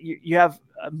area, you have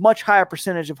a much higher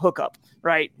percentage of hookup,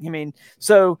 right? I mean,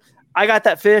 so I got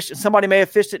that fish, and somebody may have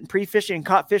fished it in pre-fishing and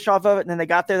caught fish off of it, and then they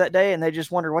got there that day and they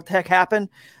just wondered what the heck happened.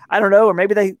 I don't know, or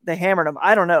maybe they hammered them.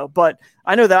 I don't know, but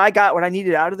I know that I got what I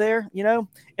needed out of there,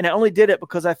 and I only did it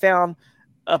because I found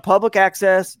a public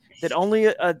access that only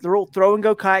a little throw and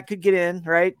go kayak could get in,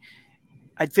 right?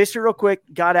 I'd fished it real quick,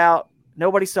 got out,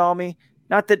 nobody saw me.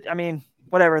 Not that, I mean,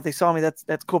 whatever, if they saw me, that's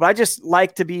cool. But I just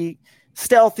like to be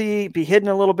stealthy, be hidden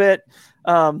a little bit.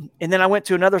 And then I went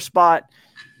to another spot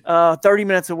 30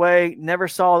 minutes away, never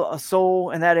saw a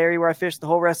soul in that area where I fished the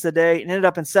whole rest of the day, and ended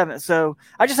up in 7th. So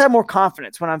I just have more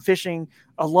confidence when I'm fishing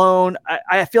alone.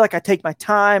 I feel like I take my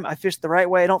time. I fish the right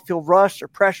way. I don't feel rushed or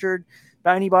pressured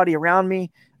by anybody around me.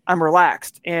 I'm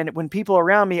relaxed. And when people are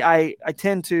around me, I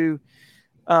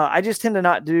just tend to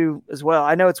not do as well.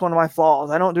 I know it's one of my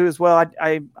flaws. I don't do as well.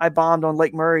 I bombed on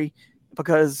Lake Murray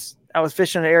because I was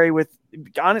fishing an area with,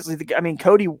 honestly,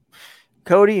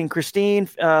 Cody and Christine,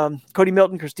 Cody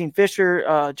Milton, Christine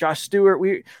Fisher, Josh Stewart.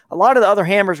 A lot of the other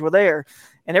hammers were there.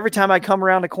 And every time I come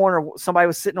around the corner, somebody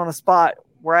was sitting on a spot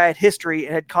where I had history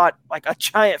and had caught like a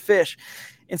giant fish.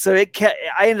 And so I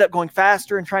ended up going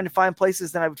faster and trying to find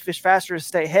places that I would fish faster to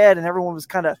stay ahead. And everyone was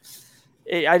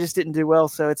I just didn't do well.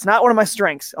 So it's not one of my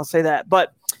strengths. I'll say that.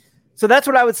 But so that's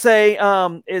what I would say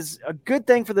is a good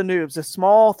thing for the noobs. A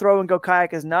small throw and go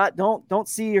kayak is not, don't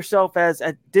see yourself as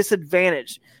a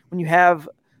disadvantage when you have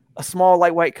a small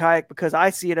lightweight kayak, because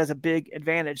I see it as a big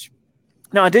advantage.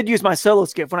 Now, I did use my solo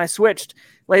skiff when I switched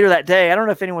later that day. I don't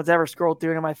know if anyone's ever scrolled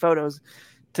through any of my photos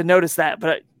to notice that,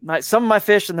 but some of my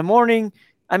fish in the morning,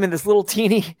 I'm in this little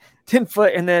teeny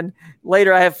 10-foot, and then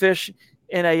later I have fish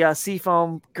in a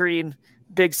seafoam green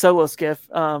big solo skiff.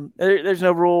 There's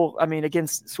no rule,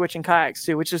 against switching kayaks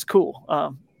too, which is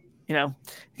cool.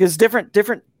 Because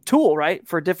different tool, right?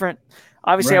 For different.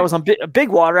 Obviously, right. I was on big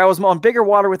water. I was on bigger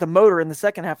water with a motor in the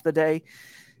second half of the day.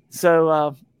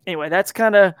 So anyway, that's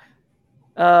kind of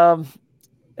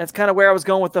where I was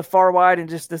going with the far wide and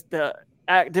just the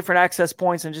different access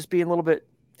points and just being a little bit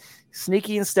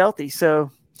sneaky and stealthy.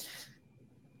 So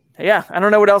yeah, I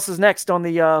don't know what else is next on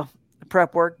the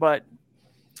prep work, but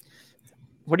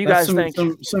what do you guys think?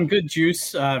 Some good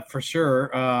juice for sure.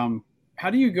 How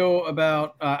do you go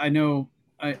about? I know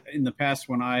in the past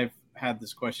when I've had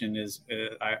this question is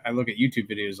I look at YouTube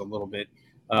videos a little bit.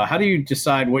 How do you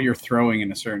decide what you're throwing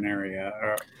in a certain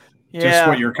area? Just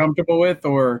what you're comfortable with,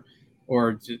 or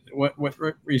what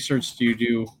research do you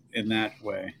do in that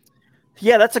way?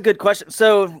 Yeah, that's a good question.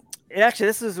 So actually,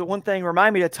 this is one thing.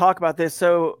 Remind me to talk about this.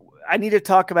 So I need to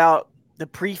talk about the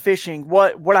pre-fishing,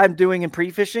 what I'm doing in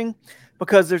pre-fishing,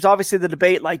 because there's obviously the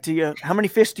debate, like, how many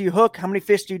fish do you hook? How many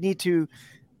fish do you need to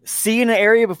see in an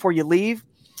area before you leave?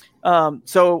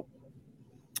 So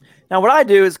now what I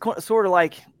do is sort of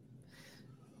like,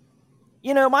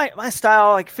 my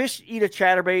style, like fish eat a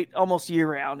chatterbait almost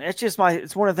year round. It's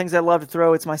one of the things I love to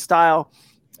throw. It's my style.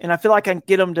 And I feel like I can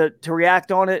get them to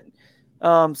react on it. So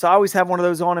I always have one of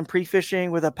those on in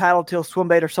pre-fishing with a paddle tail swim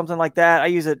bait or something like that. I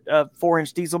use a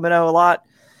 4-inch diesel minnow a lot,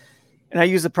 and I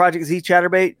use the Project Z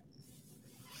chatterbait.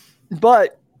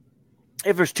 But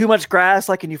if there's too much grass,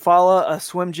 like in Eufaula, a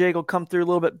swim jig will come through a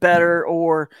little bit better,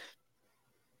 or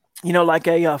like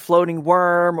a floating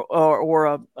worm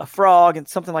or a frog and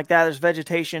something like that. There's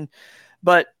vegetation,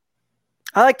 but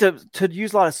I like to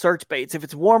use a lot of search baits. If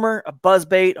it's warmer, a buzz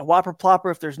bait, a whopper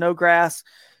plopper. If there's no grass,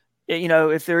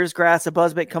 if there is grass, a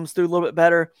buzz bait comes through a little bit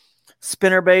better.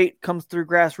 Spinner bait comes through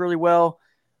grass really well.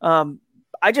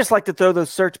 I just like to throw those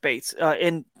search baits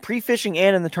in pre-fishing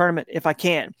and in the tournament if I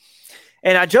can.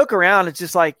 And I joke around. It's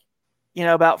just like,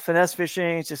 about finesse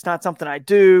fishing. It's just not something I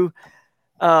do.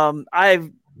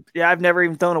 I've never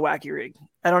even thrown a wacky rig.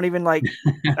 I don't even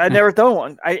I've never thrown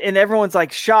one. And everyone's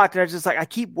like shocked. And I just I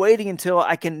keep waiting until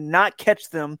I can not catch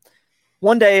them.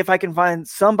 One day, if I can find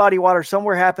some body water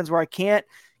somewhere happens where I can't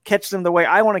catch them the way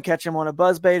I want to catch them on a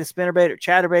buzz bait, a spinner bait, or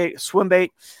chatterbait, a swim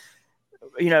bait,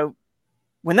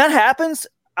 when that happens,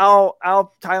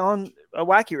 I'll tie on a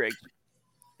wacky rig.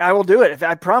 I will do it.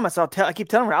 I promise. I keep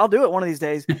telling her I'll do it one of these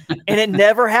days, and it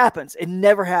never happens. It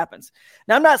never happens.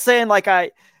 Now, I'm not saying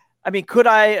could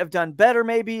I have done better?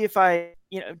 Maybe if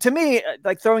to me,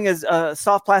 like throwing a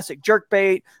soft plastic jerk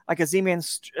bait, like a Z-Man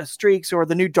Streaks or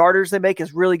the new darters they make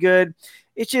is really good.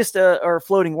 It's just or a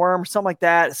floating worm or something like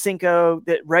that. A Cinco,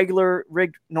 that regular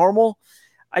rigged normal.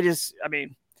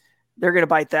 They're going to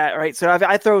bite that, right? So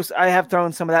I have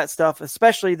thrown some of that stuff,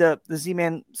 especially the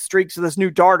Z-Man Streaks. So this new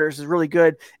darters is really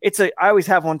good. I always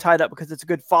have one tied up because it's a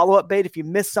good follow-up bait. If you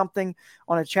miss something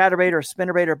on a chatterbait or a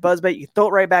spinnerbait or a buzzbait, you throw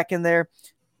it right back in there,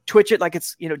 twitch it like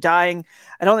it's dying.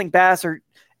 I don't think bass, and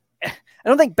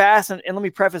let me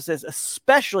preface this,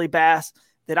 especially bass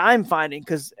that I'm finding,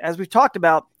 because as we've talked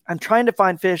about, I'm trying to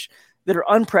find fish that are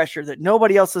unpressured, that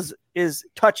nobody else is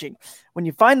touching. When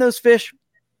you find those fish,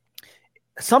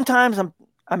 sometimes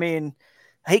I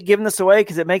hate giving this away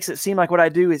because it makes it seem like what I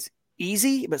do is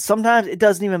easy, but sometimes it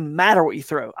doesn't even matter what you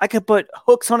throw. I could put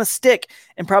hooks on a stick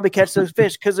and probably catch those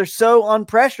fish because they're so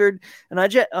unpressured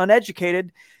and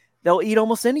uneducated. They'll eat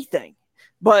almost anything,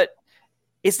 but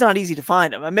it's not easy to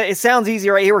find them. It sounds easy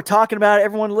right here. We're talking about it.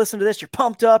 Everyone listen to this. You're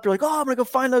pumped up. You're like, oh, I'm going to go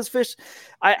find those fish.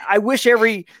 I wish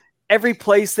every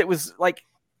place that was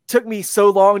took me so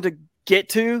long to get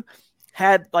to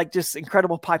had just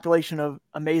incredible population of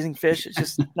amazing fish. It's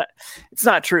just it's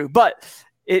not true, but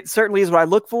it certainly is what I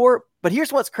look for. But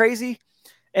here's what's crazy.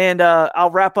 And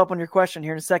I'll wrap up on your question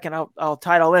here in a second. I'll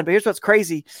tie it all in, but here's what's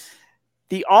crazy.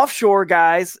 The offshore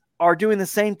guys are doing the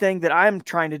same thing that I'm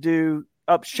trying to do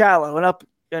up shallow and up,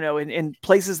 in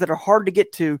places that are hard to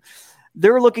get to.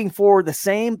 They're looking for the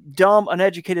same dumb,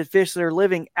 uneducated fish that are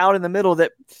living out in the middle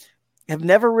that have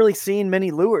never really seen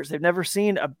many lures. They've never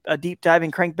seen a deep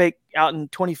diving crankbait out in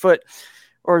 20 foot,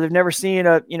 or they've never seen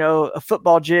a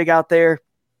football jig out there,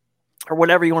 or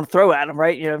whatever you want to throw at them.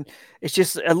 Right. It's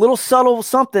just a little subtle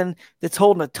something that's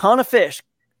holding a ton of fish.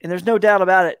 And there's no doubt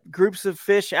about it. Groups of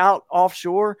fish out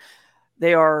offshore,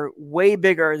 they are way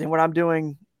bigger than what I'm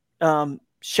doing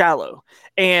shallow.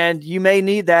 And you may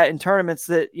need that in tournaments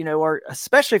that, are,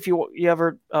 especially if you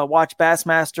ever watch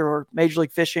Bassmaster or Major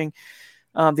League Fishing,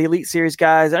 the Elite Series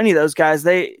guys, any of those guys,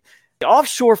 the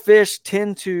offshore fish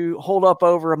tend to hold up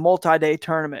over a multi-day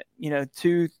tournament,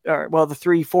 the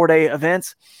 3-4 day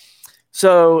events.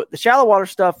 So the shallow water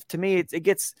stuff, to me, it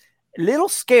gets a little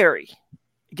scary.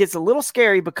 It gets a little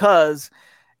scary because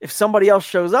if somebody else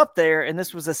shows up there and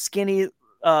this was a skinny,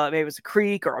 maybe it was a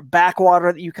creek or a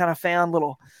backwater that you kind of found,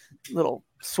 little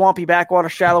swampy backwater,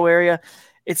 shallow area,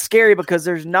 it's scary because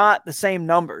there's not the same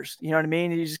numbers. You know what I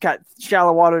mean? You just got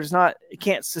shallow water. It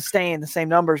can't sustain the same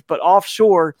numbers, but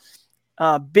offshore,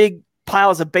 big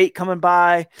piles of bait coming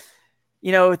by,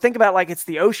 think about it's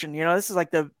the ocean, this is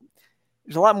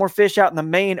there's a lot more fish out in the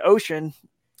main ocean,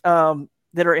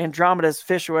 that are Andromeda's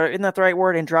fish, or isn't that the right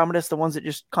word? Andromedas, the ones that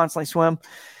just constantly swim.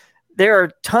 There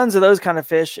are tons of those kind of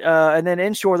fish. And then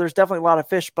inshore, there's definitely a lot of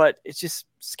fish, but it's just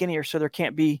skinnier. So there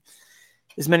can't be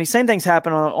as many. Same things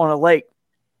happen on a lake.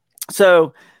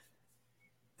 So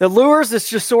The lures, it's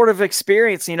just sort of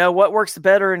experience, what works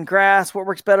better in grass, what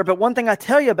works better. But one thing I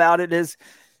tell you about it is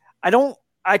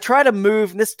I try to move,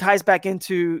 and this ties back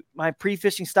into my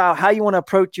pre-fishing style, how you want to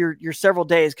approach your several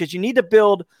days, because you need to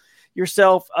build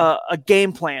yourself a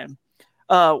game plan.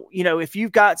 If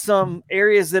you've got some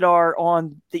areas that are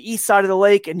on the east side of the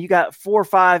lake and you got 4 or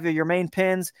 5 of your main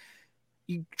pins,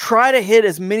 you try to hit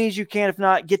as many as you can, if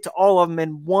not get to all of them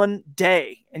in one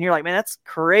day. And you're like, man, that's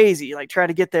crazy. Like trying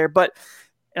to get there.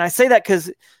 And I say that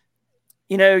because,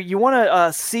 you want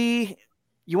to see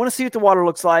what the water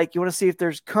looks like. You want to see if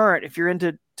there's current, if you're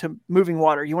into moving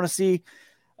water. You want to see,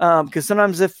 because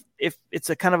sometimes if it's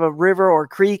a kind of a river or a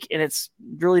creek and it's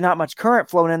really not much current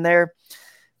flowing in there,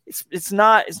 it's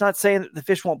not saying that the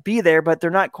fish won't be there, but they're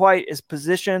not quite as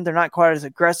positioned. They're not quite as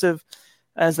aggressive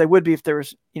as they would be if there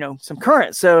was, some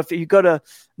current. So if you go to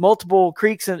multiple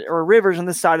creeks or rivers on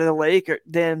this side of the lake,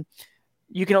 then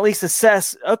you can at least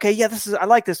assess, okay, yeah, I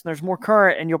like this. And there's more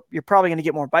current, and you're probably going to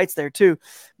get more bites there too.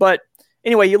 But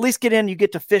anyway, you at least get in, you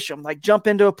get to fish them, like jump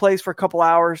into a place for a couple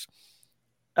hours.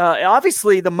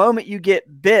 Obviously the moment you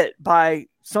get bit by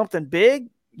something big,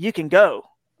 you can go.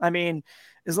 I mean,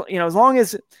 as long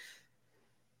as,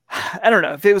 I don't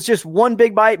know, if it was just one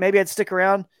big bite, maybe I'd stick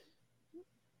around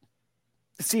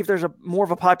to see if there's more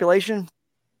of a population.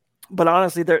 But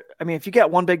honestly, if you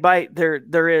get one big bite,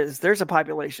 there's a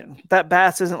population. That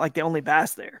bass isn't like the only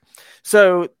bass there.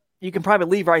 So you can probably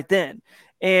leave right then.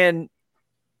 And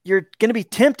you're going to be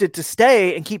tempted to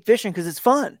stay and keep fishing because it's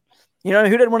fun. Who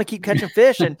doesn't want to keep catching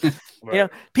fish? And, Right.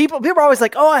 people are always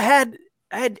like, oh, I had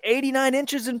 89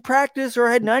 inches in practice, or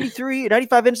I had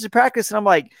 95 inches in practice. And I'm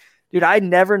like, dude, I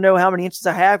never know how many inches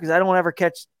I have because I don't ever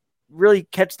really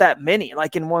catch that many,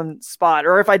 like in one spot.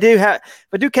 Or if I do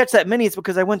catch that many, it's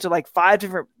because I went to like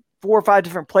 4 or 5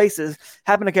 different places,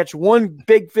 happen to catch one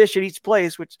big fish at each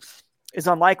place, which is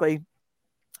unlikely.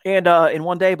 And in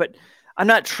one day, but I'm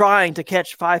not trying to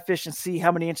catch 5 fish and see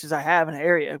how many inches I have in an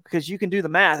area, because you can do the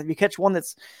math. If you catch one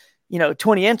that's,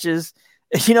 20 inches,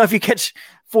 if you catch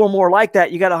 4 more like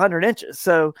that, you got 100 inches.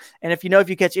 So, and if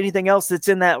you catch anything else that's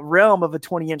in that realm of a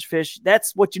 20-inch fish,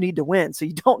 that's what you need to win. So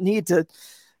you don't need to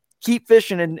keep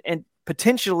fishing and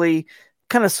potentially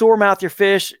kind of sore mouth your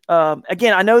fish.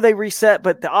 Again, I know they reset,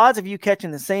 but the odds of you catching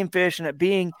the same fish and it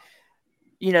being,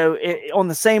 on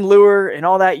the same lure and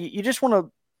all that, you just want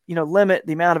to, limit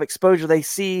the amount of exposure they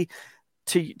see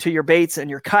to your baits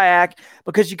and your kayak,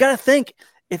 because you got to think,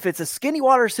 if it's a skinny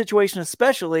water situation,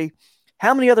 especially,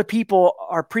 how many other people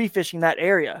are pre-fishing that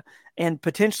area and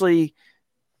potentially,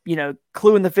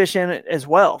 cluing the fish in it as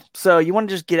well. So you want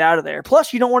to just get out of there.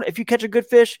 Plus, you don't want, if you catch a good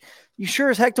fish, you sure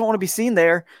as heck don't want to be seen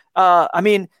there.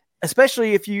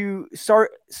 Especially if you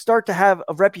start to have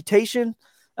a reputation.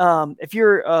 If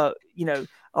you're,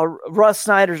 a Russ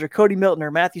Snyder's or Cody Milton or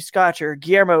Matthew Scotch or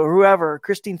Guillermo or whoever, or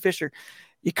Christine Fisher,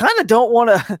 you kind of don't want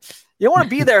to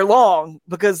be there long,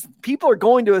 because people are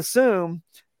going to assume,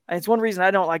 and it's one reason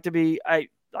I don't like to be,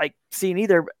 like seen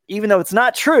either, even though it's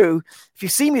not true. If you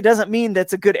see me, it doesn't mean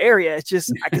that's a good area. It's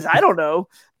just because I don't know,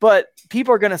 but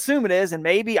people are going to assume it is. And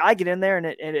maybe I get in there and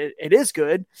it is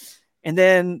good. And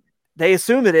then they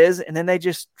assume it is. And then they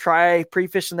just try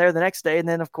pre-fishing there the next day. And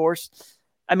then of course,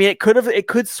 it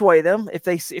could sway them.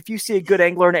 If you see a good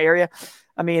angler in an area,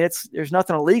 there's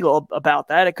nothing illegal about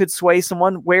that. It could sway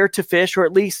someone where to fish, or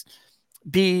at least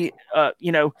be,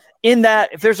 in that,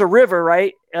 if there's a river,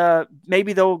 right,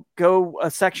 maybe they'll go a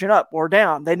section up or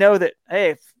down. They know that,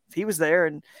 hey, if he was there,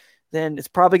 and then it's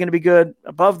probably going to be good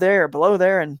above there or below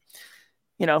there. And,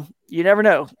 you never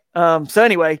know. So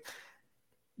anyway,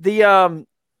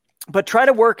 but try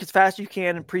to work as fast as you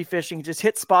can in pre-fishing, just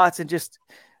hit spots and just,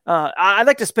 I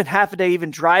like to spend half a day even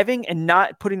driving and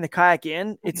not putting the kayak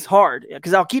in. It's hard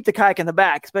because I'll keep the kayak in the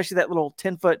back, especially that little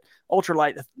 10-foot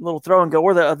ultralight, the little throw and go,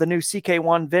 or the new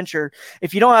CK1 Venture.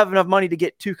 If you don't have enough money to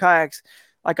get 2 kayaks,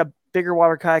 like a bigger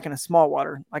water kayak and a small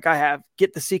water, like I have,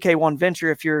 get the CK1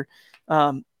 Venture if you're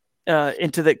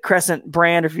into the Crescent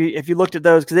brand. If you looked at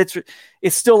those, because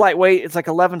it's still lightweight. It's like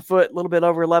 11 foot, a little bit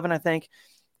over 11, I think,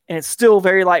 and it's still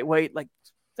very lightweight, like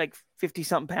 50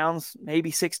 something pounds, maybe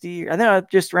 60. I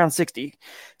think just around 60.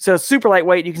 So it's super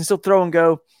lightweight. You can still throw and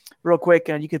go real quick,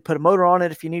 and you could put a motor on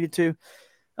it if you needed to.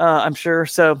 I'm sure.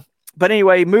 So, but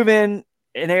anyway, move in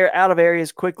and out of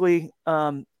areas quickly,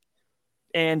 and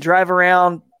drive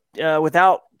around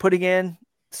without putting in.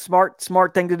 Smart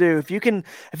thing to do. If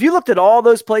you looked at all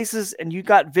those places and you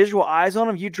got visual eyes on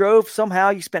them, you drove somehow,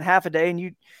 you spent half a day and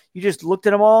you just looked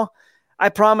at them all, I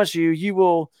promise you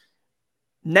will.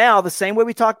 Now, the same way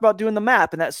we talked about doing the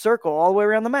map and that circle all the way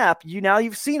around the map,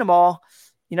 you've seen them all.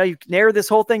 You've narrowed this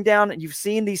whole thing down, and you've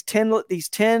seen these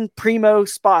 10 primo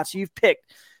spots you've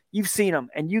picked you've seen them,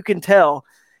 and you can tell,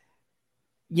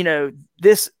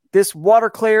 this water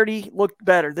clarity looked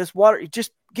better. This water,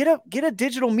 just get a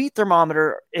digital meat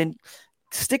thermometer and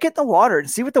stick it in the water and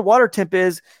see what the water temp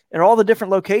is in all the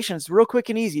different locations real quick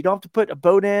and easy. You don't have to put a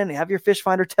boat in and have your fish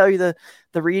finder tell you the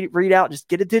readout. Just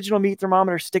get a digital meat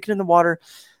thermometer, stick it in the water,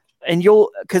 and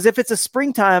because if it's a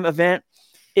springtime event,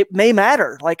 it may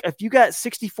matter. Like if you got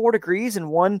 64 degrees in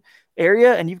one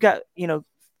area and you've got,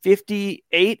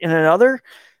 58 in another,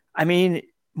 I mean,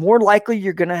 more likely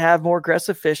you're going to have more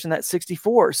aggressive fish in that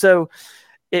 64. So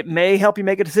it may help you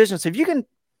make a decision. So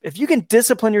if you can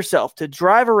discipline yourself to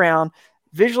drive around,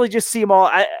 visually just see them all.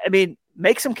 I mean,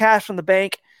 make some cash from the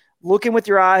bank, looking with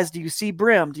your eyes. Do you see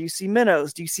brim? Do you see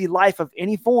minnows? Do you see life of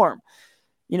any form?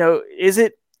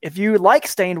 If you like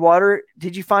stained water,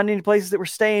 did you find any places that were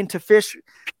stained to fish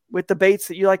with the baits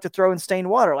that you like to throw in stained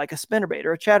water, like a spinnerbait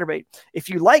or a chatterbait? If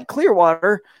you like clear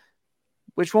water,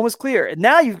 which one was clear? And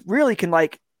now you really can,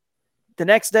 like, the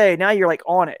next day, now you're like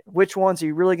on it. Which ones are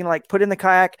you really going to like put in the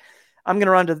kayak? I'm going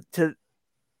to run to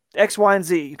X, Y, and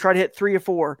Z. You try to hit 3 or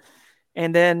 4.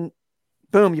 And then,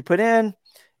 boom, you put in.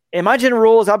 And my general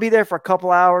rule is I'll be there for a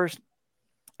couple hours,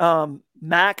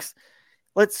 max.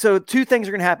 So 2 things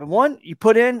are going to happen. One, you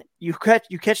put in, you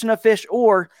catch enough fish.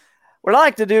 Or what I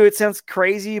like to do, it sounds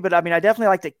crazy, but I mean, I definitely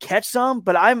like to catch some.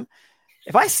 But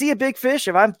if I see a big fish,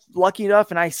 if I'm lucky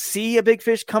enough and I see a big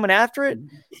fish coming after it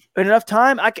in enough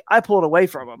time, I pull it away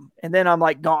from them, and then I'm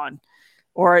like gone.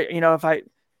 Or if I.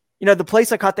 The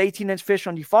place I caught the 18-inch fish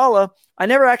on Eufaula, I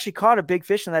never actually caught a big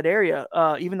fish in that area,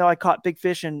 even though I caught big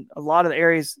fish in a lot of the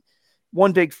areas.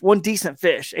 One decent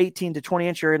fish, 18 to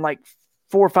 20-incher in like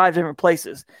 4 or 5 different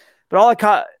places. But all I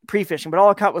caught pre-fishing,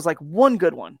 was like one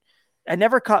good one. I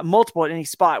never caught multiple at any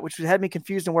spot, which had me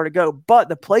confused on where to go. But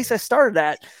the place I started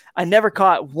at, I never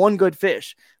caught one good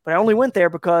fish. But I only went there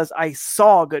because I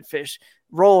saw a good fish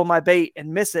roll my bait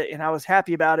and miss it, and I was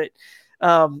happy about it.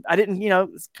 I didn't,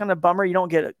 it's kind of a bummer. You don't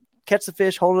get it. Catch the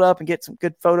fish, hold it up, and get some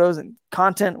good photos and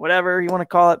content, whatever you want to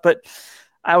call it. But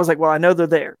I was like, well, I know they're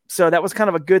there. So that was kind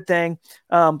of a good thing.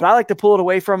 But I like to pull it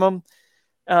away from them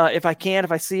if I can,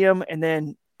 if I see them, and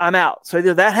then I'm out. So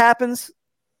either that happens,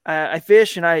 I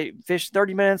fish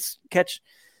 30 minutes, catch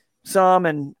some,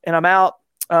 and I'm out.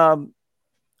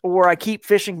 Or I keep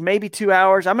fishing maybe 2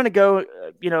 hours. I'm going to go,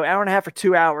 hour and a half or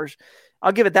 2 hours.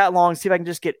 I'll give it that long, see if I can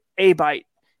just get a bite.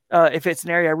 If it's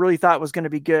an area I really thought was going to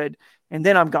be good. And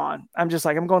then I'm gone. I'm just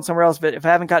like, I'm going somewhere else. But if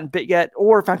I haven't gotten bit yet,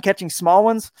 or if I'm catching small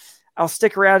ones, I'll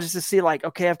stick around just to see, like,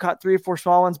 okay, I've caught 3 or 4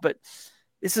 small ones, but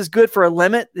this is good for a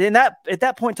limit. And at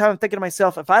that point in time, I'm thinking to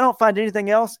myself, if I don't find anything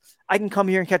else, I can come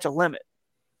here and catch a limit.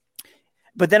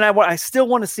 But then I still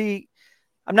want to see,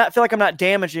 feel like I'm not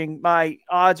damaging my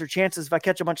odds or chances if I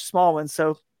catch a bunch of small ones.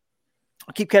 So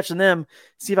I'll keep catching them,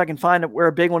 see if I can find where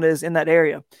a big one is in that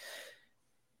area.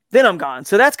 Then I'm gone.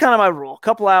 So that's kind of my rule. A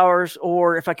couple hours,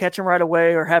 or if I catch them right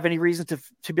away or have any reason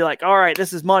to be like, all right,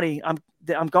 this is money,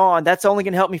 I'm gone. That's only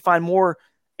going to help me find more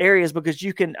areas, because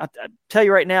I tell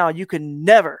you right now, you can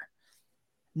never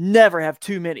have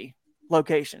too many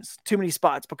locations, too many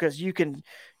spots, because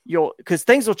because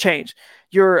things will change.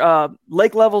 Your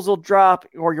lake levels will drop,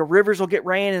 or your rivers will get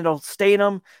rain and it'll stain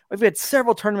them. We've had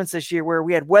several tournaments this year where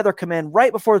we had weather come in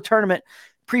right before the tournament.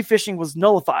 Pre-fishing was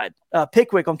nullified.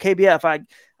 Pickwick on KBF,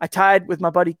 I tied with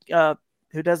my buddy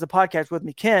who does the podcast with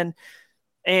me, Ken,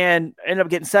 and ended up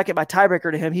getting second by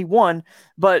tiebreaker to him. He won,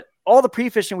 but all the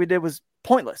pre-fishing we did was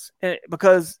pointless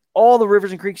because all the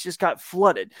rivers and creeks just got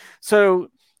flooded. So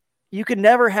you could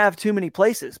never have too many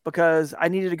places, because I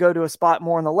needed to go to a spot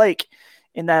more on the lake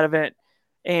in that event.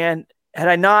 And had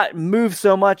I not moved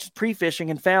so much pre-fishing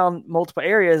and found multiple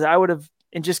areas, I would have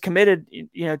just committed,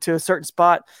 to a certain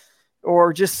spot,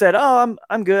 or just said, oh,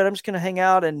 I'm good. I'm just going to hang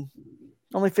out and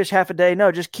only fish half a day.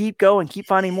 No, just keep going, keep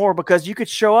finding more, because you could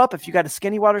show up if you got a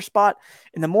skinny water spot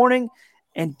in the morning,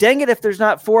 and dang it, if there's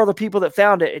not 4 other people that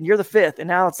found it and you're the 5th. And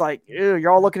now it's like, ew,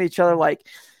 you're all looking at each other like,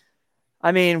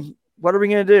 I mean, what are we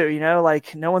going to do?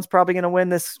 Like, no one's probably going to win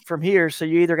this from here. So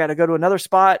you either got to go to another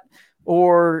spot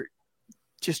or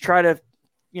just try to,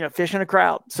 fish in a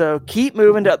crowd. So keep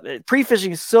moving.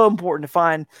 Pre-fishing is so important to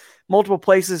find multiple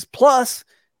places. Plus,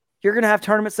 you're going to have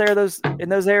tournaments there, in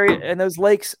those areas and those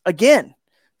lakes again.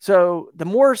 So the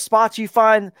more spots you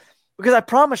find, because I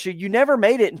promise you, you never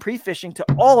made it in pre-fishing to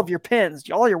all of your pins,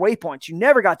 all your waypoints. You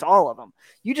never got to all of them.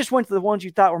 You just went to the ones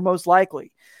you thought were most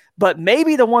likely. But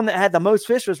maybe the one that had the most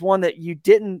fish was one that you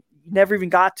never even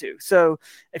got to. So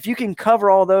if you can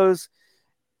cover all those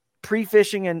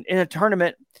pre-fishing in a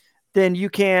tournament, then you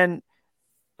can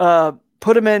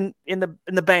put them in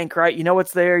the bank, right? You know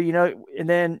what's there, and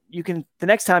then you can, the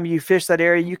next time you fish that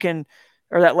area, you can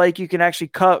or that lake, you can actually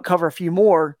cover a few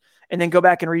more and then go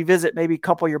back and revisit maybe a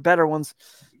couple of your better ones.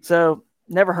 So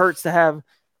never hurts to have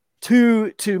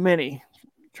too many.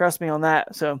 Trust me on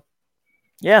that. So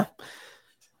yeah.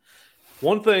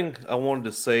 One thing I wanted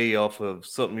to say off of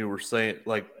something you were saying,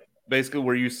 like basically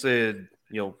where you said,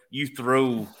 you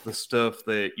throw the stuff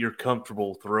that you're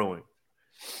comfortable throwing.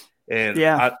 And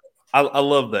yeah, I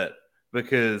love that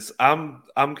because I'm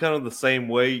kind of the same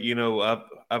way.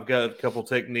 I've got a couple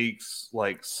techniques,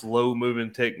 like slow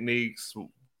moving techniques,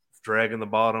 dragging the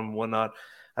bottom, whatnot.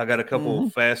 I got a couple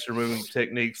faster moving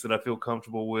techniques that I feel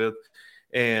comfortable with,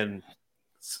 and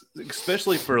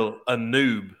especially for a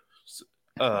noob,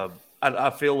 I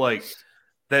feel like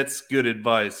that's good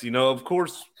advice. Of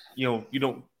course, you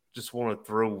don't just want to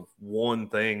throw one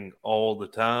thing all the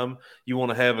time. You want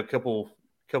to have a couple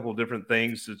different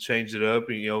things to change it up.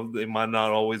 And, they might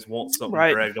not always want something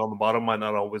dragged on the bottom, might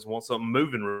not always want something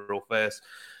moving real fast.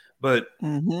 But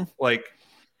like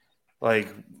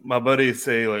my buddies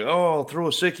say, like, oh, throw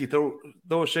a shaky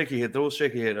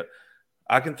head.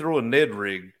 I can throw a Ned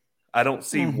rig. I don't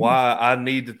see why I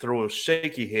need to throw a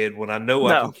shaky head when I know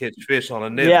I can catch fish on a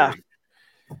Ned rig.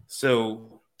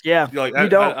 So like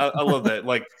I love that.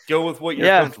 Like, go with what you're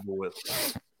comfortable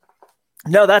with.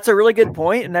 No, that's a really good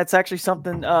point, and that's actually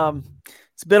something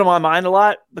it's been on my mind a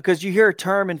lot, because you hear a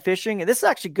term in fishing, and this is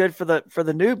actually good for the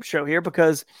noob show here,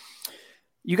 because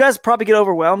you guys probably get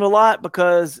overwhelmed a lot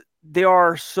because there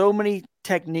are so many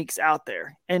techniques out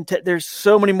there, and there's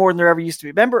so many more than there ever used to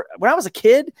be. Remember, when I was a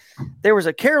kid, there was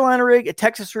a Carolina rig, a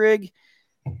Texas rig,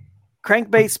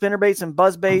 crankbaits, spinnerbaits, and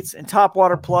buzzbaits, and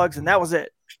topwater plugs, and that was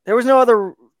it. There was no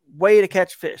other way to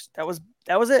catch fish. That was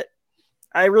it.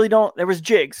 I really don't. There was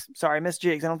jigs. Sorry, I missed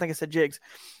jigs. I don't think I said jigs.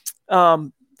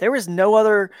 There was no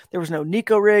other. There was no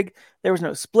Nico rig. There was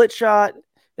no split shot.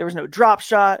 There was no drop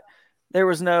shot. There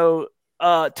was no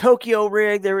Tokyo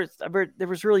rig. There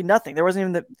was really nothing. There wasn't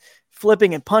even the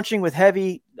flipping and punching with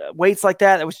heavy weights like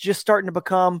that. That was just starting to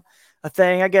become a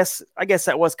thing. I guess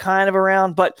that was kind of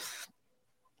around, but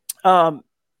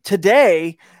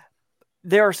today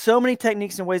there are so many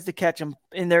techniques and ways to catch them,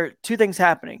 and there are two things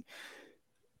happening.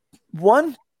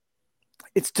 One,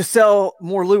 it's to sell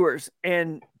more lures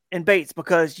and baits,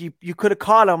 because you could have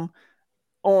caught them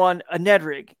on a Ned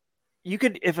rig. You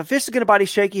could, if a fish is going to bite a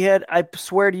shaky head, I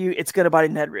swear to you, it's going to bite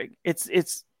a Ned rig. It's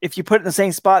if you put it in the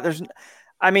same spot,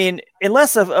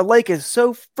 unless a lake is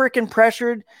so freaking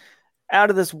pressured out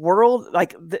of this world,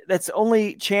 like that's the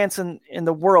only chance in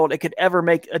the world it could ever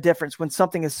make a difference, when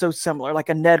something is so similar, like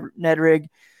a Ned rig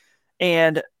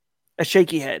and a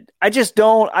shaky head. I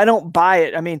don't buy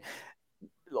it. I mean,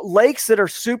 lakes that are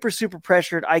super, super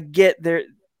pressured, I get there.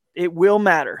 It will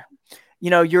matter.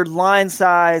 Your line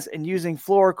size and using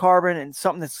fluorocarbon and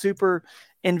something that's super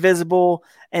invisible,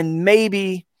 and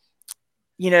maybe,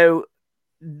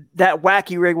 that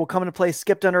wacky rig will come into play,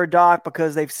 skipped under a dock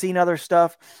because they've seen other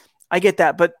stuff. I get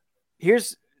that. But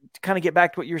here's to kind of get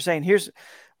back to what you're saying. Here's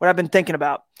what I've been thinking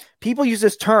about. People use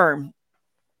this term,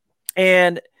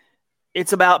 and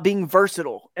it's about being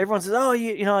versatile. Everyone says,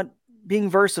 oh, being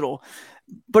versatile.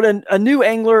 But a new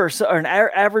angler or an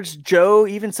average Joe,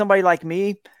 even somebody like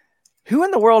me, who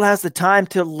in the world has the time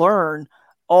to learn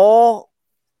all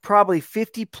probably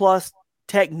 50 plus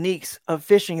techniques of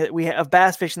fishing that we have, of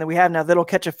bass fishing that we have now, that'll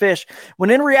catch a fish, when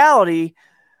in reality,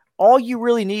 all you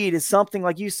really need is something,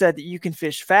 like you said, that you can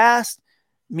fish fast,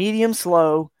 medium,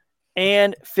 slow,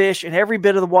 and fish in every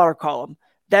bit of the water column.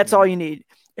 That's all you need.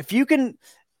 If you can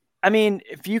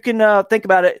think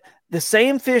about it, the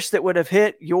same fish that would have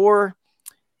hit your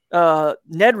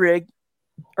Ned rig,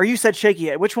 or you said shaky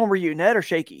head. Which one were you, Ned or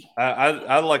shaky?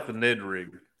 I like the Ned rig.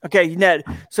 Okay, Ned.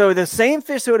 So the same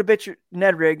fish that would have bit your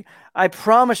Ned rig, I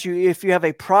promise you, if you have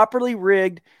a properly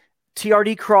rigged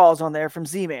TRD crawls on there from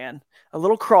Z-Man, a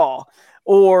little crawl,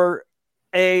 or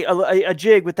a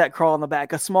jig with that crawl on the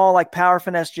back, a small like power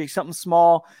finesse jig, something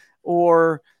small,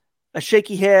 or a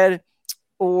shaky head,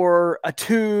 or a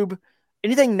tube,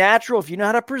 anything natural, if you know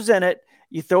how to present it,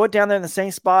 you throw it down there in the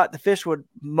same spot, the fish would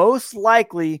most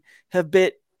likely have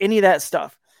bit any of that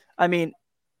stuff. I mean,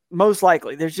 most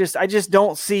likely. I just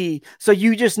don't see. So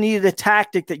you just needed a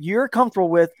tactic that you're comfortable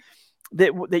with,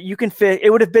 that you can fit. It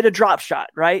would have been a drop shot,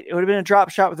 right? It would have been a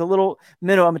drop shot with a little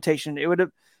minnow imitation. It would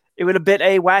have bit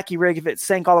a wacky rig if it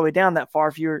sank all the way down that far.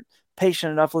 If you're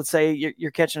patient enough, let's say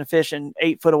you're catching a fish in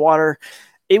 8 foot of water,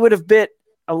 it would have bit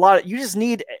a lot. You just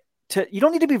need to. You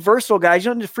don't need to be versatile, guys. You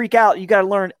don't need to freak out. You got to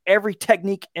learn every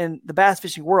technique in the bass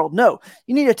fishing world. No,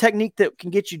 you need a technique that can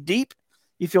get you deep.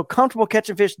 You feel comfortable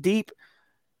catching fish deep.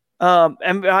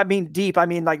 And I mean deep. I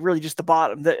mean like really just the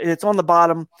bottom. It's on the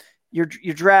bottom, you're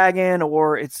dragging,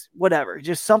 or it's whatever,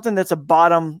 just something that's a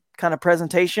bottom kind of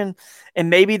presentation. And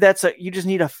maybe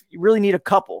you really need a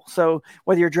couple. So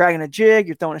whether you're dragging a jig,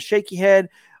 you're throwing a shaky head,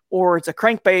 or it's a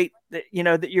crankbait that,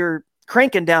 that you're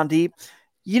cranking down deep,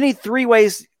 you need 3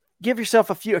 ways. Give yourself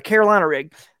a Carolina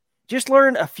rig. Just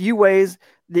learn a few ways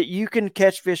that you can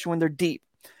catch fish when they're deep,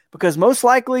 because most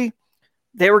likely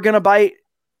they were going to bite.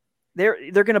 They're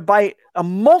going to bite a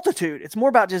multitude. It's more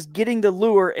about just getting the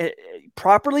lure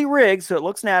properly rigged so it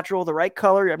looks natural, the right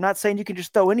color. I'm not saying you can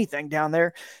just throw anything down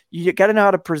there. You got to know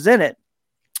how to present it.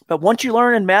 But once you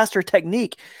learn and master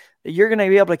technique, that you're going to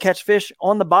be able to catch fish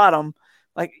on the bottom,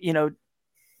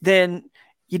 then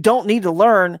you don't need to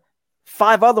learn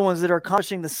 5 other ones that are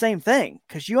accomplishing the same thing,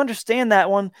 because you understand that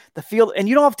one, the field, and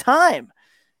you don't have time.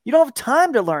 You don't have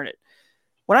time to learn it.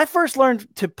 When I first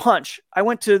learned to punch, I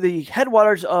went to the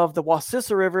headwaters of the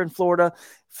Wasissa River in Florida,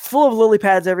 full of lily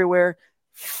pads everywhere,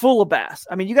 full of bass.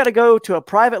 I mean, you got to go to a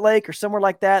private lake or somewhere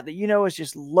like that is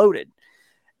just loaded.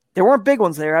 There weren't big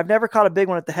ones there. I've never caught a big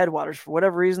one at the headwaters. For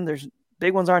whatever reason, there's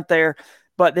big ones aren't there,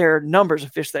 but there are numbers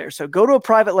of fish there. So go to a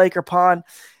private lake or pond,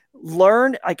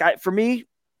 learn.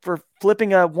 For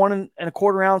flipping a 1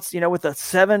 1/4 ounce, with a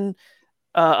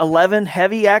 7-11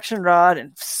 heavy action rod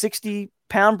and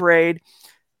 60-pound braid,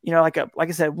 like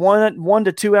I said, 1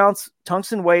 to 2 ounce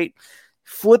tungsten weight,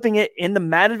 flipping it in the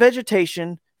matted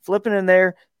vegetation, flipping in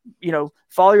there,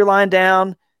 follow your line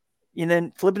down, and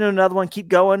then flipping to another one, keep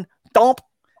going. Thump.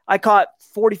 I caught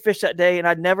 40 fish that day, and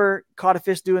I'd never caught a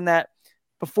fish doing that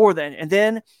before then. And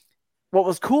then what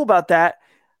was cool about that,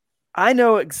 I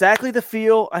know exactly the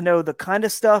feel. I know the kind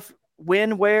of stuff,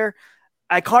 when, where.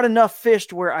 I caught enough fish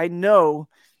to where I know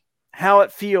how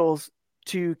it feels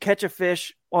to catch a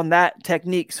fish on that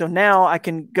technique. So now I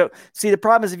can go. See, the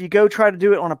problem is if you go try to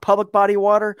do it on a public body of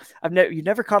water, you've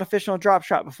never caught a fish on a drop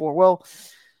shot before. Well,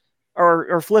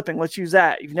 or flipping, let's use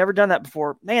that. You've never done that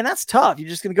before. Man, that's tough. You're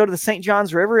just going to go to the St.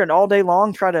 Johns River and all day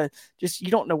long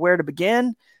you don't know where to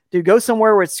begin. Dude, go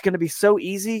somewhere where it's going to be so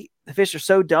easy. The fish are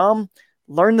so dumb.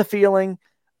 Learn the feeling,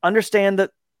 understand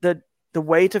the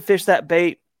way to fish that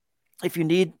bait. If you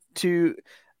need to,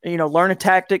 learn a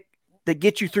tactic that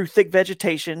gets you through thick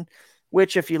vegetation,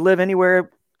 which if you live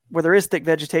anywhere where there is thick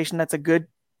vegetation, that's a good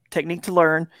technique to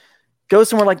learn. Go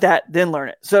somewhere like that, then learn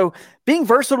it. So being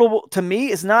versatile to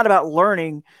me is not about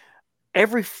learning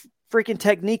every freaking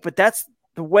technique, but that's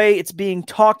the way it's being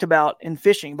talked about in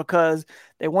fishing, because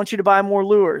they want you to buy more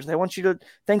lures. They want you to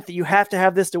think that you have to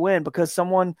have this to win because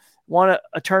someone won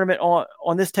a tournament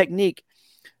on this technique,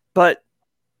 but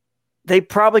they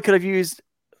probably could have used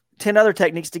 10 other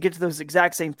techniques to get to those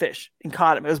exact same fish and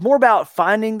caught them. It was more about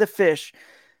finding the fish,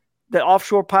 the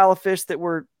offshore pile of fish that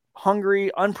were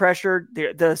hungry, unpressured,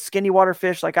 the skinny water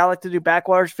fish. Like I like to do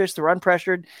backwaters fish that were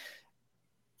unpressured,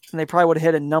 and they probably would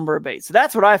have hit a number of baits. So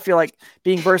that's what I feel like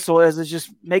being versatile is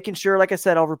just making sure, like I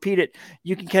said, I'll repeat it.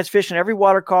 You can catch fish in every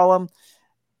water column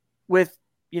with,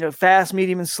 fast,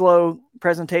 medium, and slow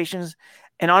presentations.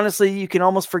 And honestly, you can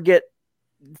almost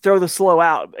throw the slow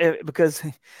out because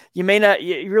you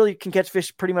really can catch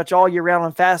fish pretty much all year round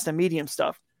on fast and medium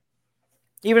stuff.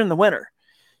 Even in the winter,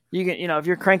 you can, if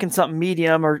you're cranking something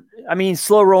medium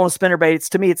slow rolling spinnerbaits,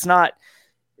 to me, it's not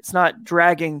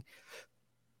dragging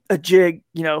a jig,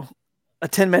 a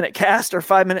 10-minute cast or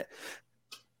 5-minute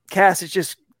cast. It's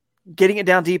just getting it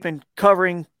down deep and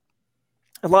covering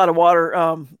a lot of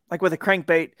water. Like with a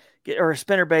crankbait or a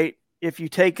spinnerbait, if you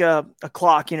take a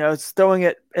clock, it's throwing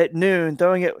it at noon,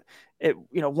 throwing it at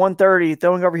 1:30,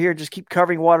 throwing over here, just keep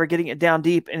covering water, getting it down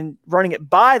deep and running it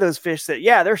by those fish that,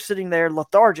 they're sitting there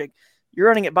lethargic. You're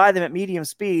running it by them at medium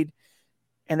speed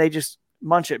and they just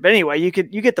munch it. But anyway, you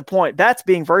get the point. That's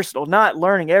being versatile, not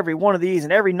learning every one of these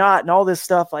and every knot and all this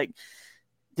stuff. Like,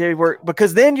 dude,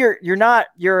 because then you're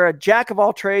a jack of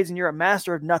all trades and you're a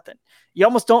master of nothing. You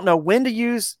almost don't know when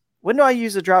do I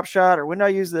use a drop shot, or when do I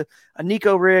use a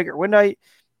Nico rig, or when do I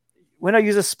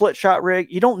use a split shot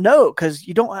rig? You don't know because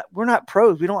we're not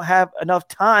pros. We don't have enough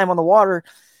time on the water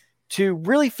to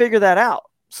really figure that out.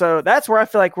 So that's where I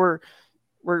feel like we're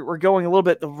going a little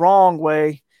bit the wrong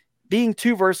way. Being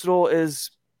too versatile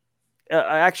is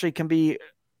actually can be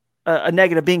a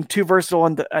negative. Being too versatile,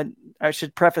 and I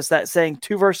should preface that saying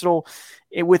too versatile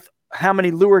with how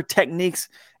many lure techniques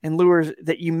and lures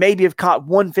that you maybe have caught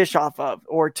one fish off of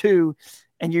or two,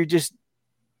 and you just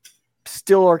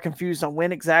still are confused on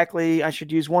when exactly I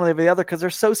should use one or the other because they're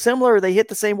so similar. They hit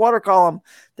the same water column.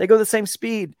 They go the same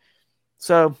speed.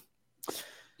 So,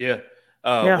 yeah.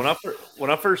 When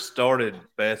I first started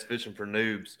bass fishing for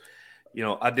noobs,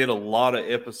 I did a lot of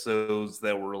episodes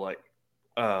that were like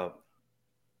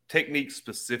technique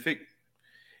specific.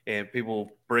 and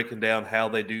people breaking down how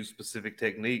they do specific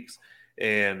techniques.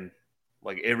 And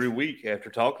like every week after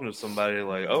talking to somebody,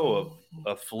 like, oh,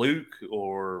 a fluke,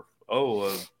 or oh,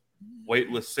 a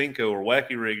weightless Cinco or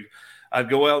wacky rig, I'd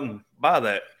go out and buy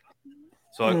that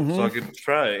so I could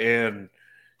try it. And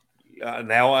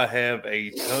now I have a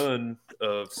ton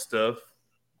of stuff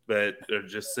that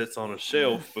just sits on a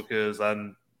shelf because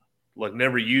I'm like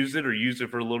never used it or used it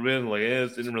for a little bit and like,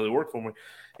 it didn't really work for me.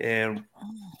 And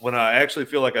when I actually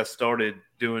feel like I started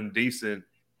doing decent,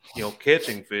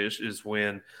 catching fish is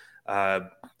when I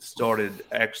started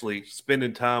actually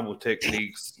spending time with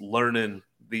techniques, learning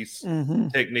these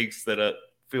techniques that I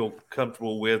feel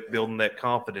comfortable with, building that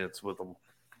confidence with them.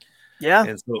 Yeah.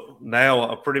 And so now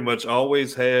I pretty much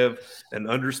always have an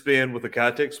underspin with a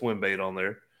Kitech swim bait on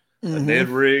there, a Ned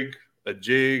rig, a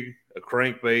jig, a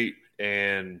crankbait,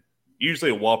 and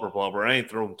usually a whopper plopper. I ain't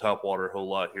thrown top water a whole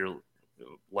lot here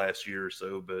last year or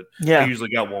so, but I usually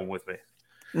got one with me.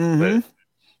 But,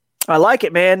 I like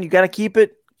it, man. You got to keep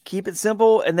it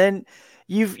simple. And then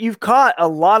you've caught a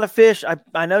lot of fish.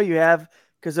 I know you have,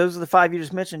 because those are the 5 you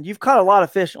just mentioned. You've caught a lot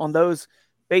of fish on those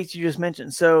baits you just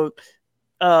mentioned. So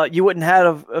you wouldn't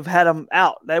have had them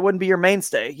out. That wouldn't be your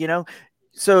mainstay,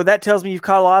 So that tells me you've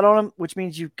caught a lot on them, which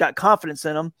means you've got confidence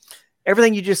in them.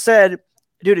 Everything you just said,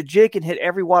 dude, a jig can hit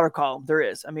every water column there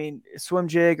is. I mean, a swim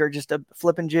jig or just a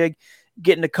flipping jig,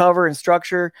 getting to cover and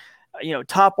structure.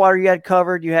 Top water you had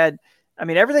covered. You had,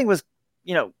 everything was,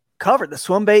 covered. The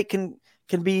swim bait can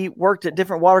be worked at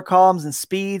different water columns and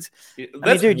speeds.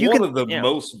 That's one of the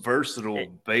most versatile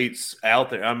baits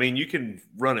out there. You can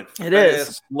run it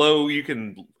fast, slow. You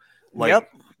can,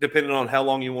 depending on how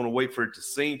long you want to wait for it to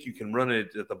sink, you can run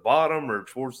it at the bottom or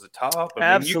towards the top.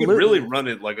 You can really run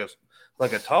it like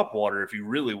a top water if you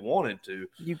really wanted to.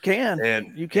 You can,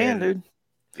 dude.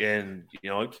 And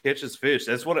it catches fish.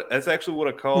 That's actually what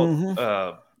I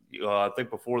call. I think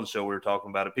before the show we were talking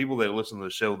about it. People that listen to the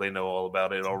show, they know all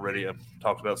about it already. I've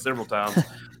talked about it several times.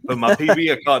 But my PB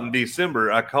I caught in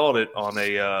December, I caught it on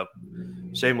a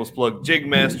shameless plug, Jig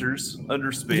Masters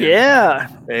underspin. Yeah.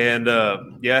 And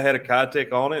I had a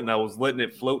Kitech on it, and I was letting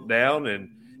it float down,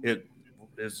 and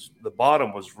the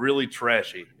bottom was really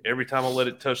trashy. Every time I let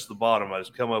it touch the bottom, I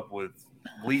just come up with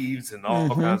leaves and all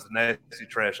kinds of nasty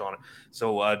trash on it.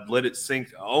 So I'd let it sink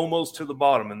almost to the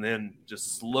bottom and then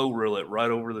just slow reel it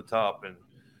right over the top. And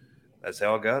that's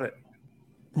how I got it.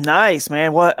 Nice,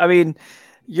 man.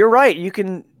 You're right. You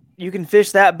can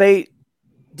fish that bait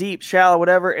deep, shallow,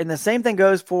 whatever. And the same thing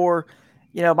goes for,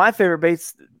 my favorite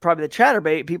bait's probably the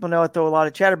chatterbait. People know I throw a lot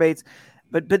of chatterbaits,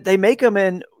 but they make them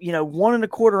in, 1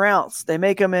 1/4 ounce. They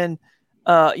make them in,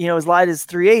 as light as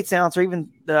 3/8 ounce, or even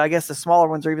I guess the smaller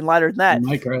ones are even lighter than that. The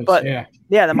micros, but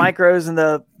the micros and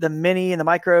the mini and the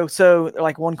micro. So they're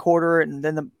like 1/4, and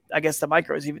then I guess the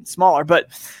micro is even smaller. But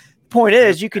the point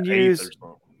is, you can use,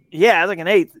 it's like an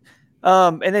 1/8.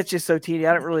 And it's just so teeny.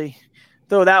 I don't really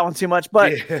throw that one too much,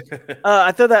 but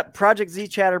I throw that Project Z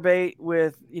chatterbait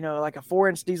with like a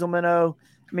 4-inch diesel minnow.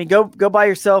 Go buy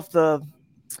yourself the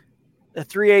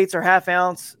 3/8 or 1/2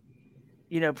 ounce.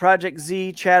 Project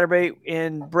Z chatterbait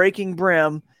in breaking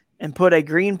brim, and put a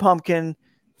green pumpkin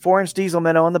 4-inch diesel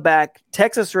minnow on the back,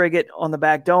 Texas rig it on the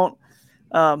back. Don't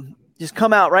just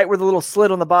come out right where the little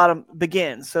slit on the bottom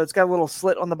begins. So it's got a little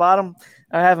slit on the bottom.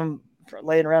 I have them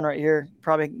laying around right here.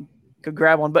 Probably could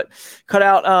grab one, but cut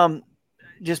out,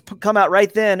 come out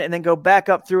right then and then go back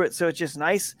up through it. So it's just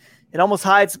nice. It almost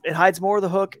hides more of the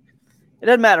hook. It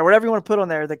doesn't matter. Whatever you want to put on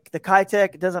there, the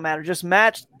Kitech, it doesn't matter. Just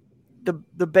match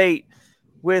the bait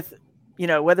with,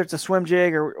 whether it's a swim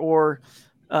jig or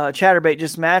chatterbait,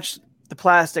 just match the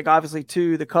plastic obviously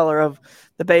to the color of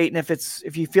the bait. And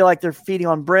if you feel like they're feeding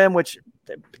on brim, which,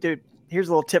 dude, here's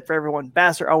a little tip for everyone.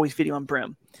 Bass are always feeding on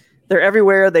brim. They're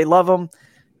everywhere. They love them.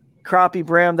 Crappie,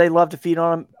 brim, they love to feed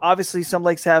on them. Obviously some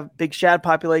lakes have big shad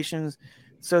populations.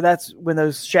 So that's when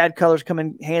those shad colors come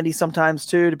in handy sometimes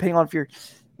too, depending on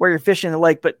where you're fishing in the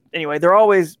lake. But anyway, they're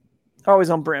always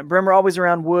on brim. Brim are always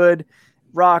around wood,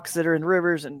 rocks that are in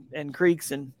rivers and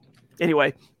creeks. And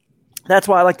anyway, that's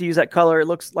why I like to use that color. It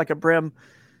looks like a brim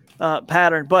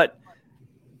pattern, but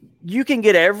you can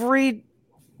get every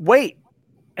weight,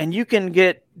 and you can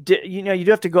get, you do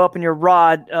have to go up in your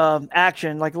rod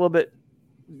action, like a little bit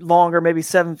longer, maybe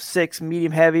 7/6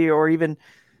 medium heavy, or even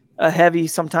a heavy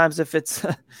sometimes if it's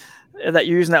that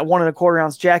you're using that 1 1/4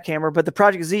 ounce jackhammer. But the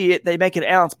Project Z, they make it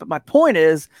an ounce. But my point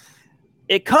is,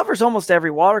 it covers almost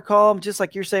every water column, just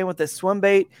like you're saying with the swim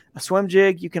bait, a swim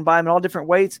jig. You can buy them in all different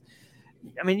weights.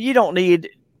 You don't need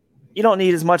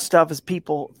as much stuff as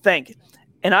people think.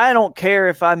 And I don't care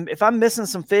if I'm missing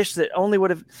some fish that only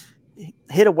would have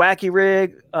hit a wacky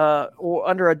rig or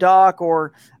under a dock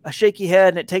or a shaky head,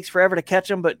 and it takes forever to catch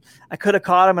them, but I could have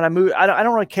caught them and I moved. I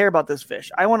don't really care about those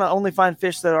fish. I want to only find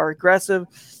fish that are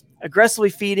aggressively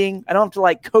feeding. I don't have to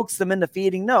like coax them into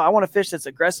feeding. No, I want a fish that's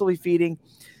aggressively feeding.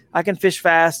 I can fish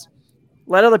fast,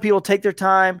 let other people take their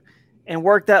time and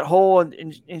work that hole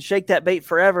and shake that bait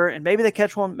forever. And maybe they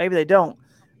catch one, maybe they don't.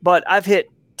 But I've hit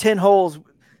 10 holes,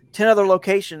 10 other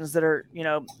locations that are,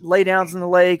 lay downs in the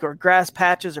lake or grass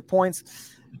patches or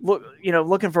points,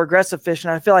 looking for aggressive fish.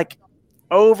 And I feel like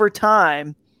over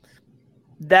time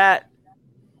that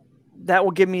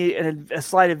will give me a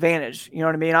slight advantage. You know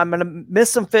what I mean? I'm going to miss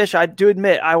some fish. I do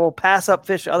admit I will pass up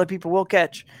fish other people will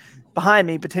catch behind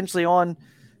me, potentially on,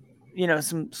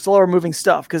 some slower moving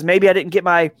stuff. Cause maybe I didn't get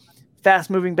my fast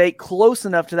moving bait close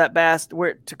enough to that bass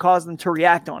to cause them to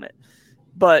react on it.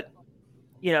 But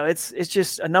it's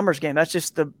just a numbers game. That's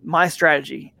just my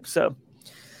strategy. So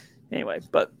anyway,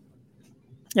 but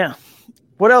yeah.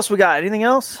 What else we got? Anything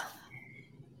else?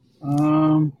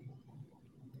 I'm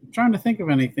trying to think of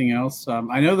anything else.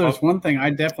 I know there's one thing I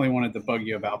definitely wanted to bug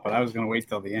you about, but I was going to wait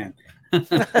till the end.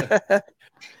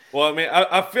 Well, I mean,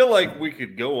 I feel like we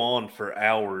could go on for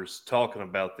hours talking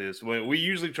about this. We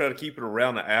usually try to keep it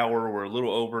around an hour. We're a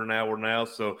little over an hour now.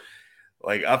 So,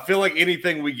 I feel like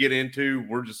anything we get into,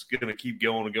 we're just going to keep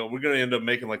going and going. We're going to end up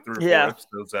making like 3 or 4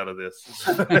 episodes out of this.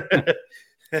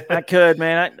 I could,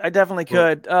 man. I definitely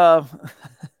could.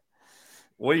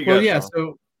 What do you got? Well, yeah.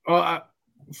 So,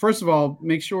 first of all,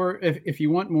 make sure if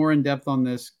you want more in depth on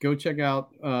this, go check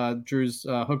out Drew's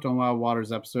Hooked on Wild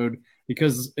Waters episode,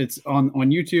 because it's on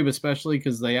YouTube, especially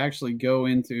because they actually go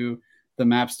into the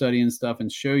map study and stuff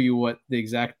and show you what the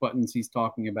exact buttons he's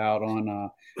talking about on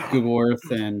Google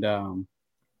Earth and on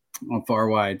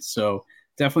FarWide. So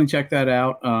definitely check that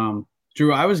out.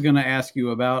 Drew, I was going to ask you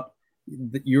about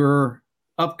your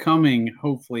upcoming,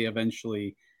 hopefully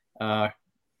eventually,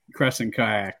 Crescent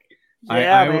Kayak.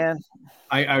 Yeah, man.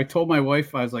 I told my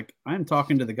wife, I was like, I'm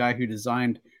talking to the guy who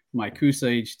designed my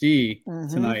Kusa HD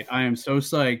tonight. I am so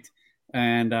psyched.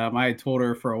 And I had told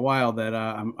her for a while that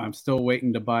I'm still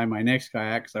waiting to buy my next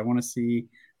kayak because I want to see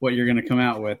what you're going to come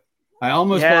out with. I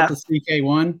almost bought the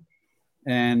CK1,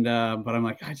 and but I'm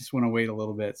like, I just want to wait a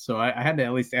little bit. So I had to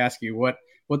at least ask you what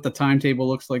the timetable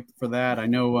looks like for that. I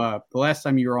know the last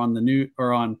time you were on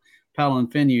on Paddle and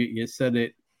Fin, you said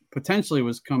it potentially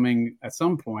was coming at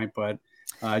some point, but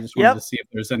I just wanted to see if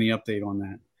there's any update on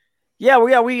that. Yeah,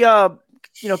 we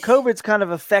COVID's kind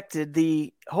of affected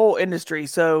the whole industry.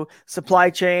 So supply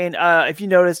chain, if you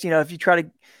notice, if you try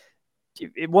to,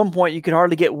 at one point you could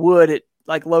hardly get wood at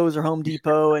like Lowe's or Home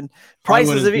Depot, and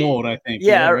prices of gold, I think.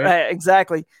 Yeah, right?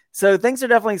 Exactly. So things are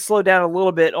definitely slowed down a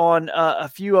little bit on a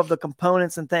few of the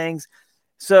components and things.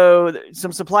 So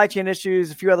some supply chain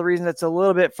issues, a few other reasons that's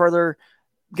going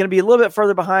to be a little bit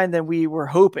further behind than we were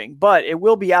hoping, but it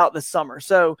will be out this summer.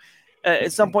 So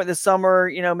at some point this summer,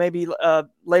 maybe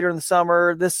later in the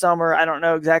summer, this summer, I don't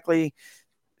know exactly,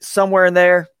 somewhere in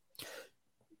there.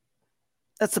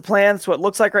 That's the plan. That's what it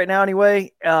looks like right now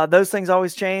anyway. Those things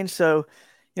always change. So,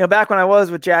 back when I was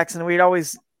with Jackson, we'd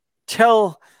always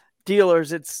tell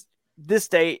dealers it's this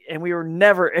date, and we were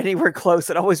never anywhere close.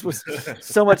 It always was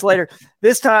so much later.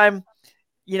 This time,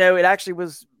 it actually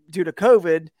was due to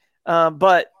COVID.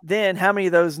 But then how many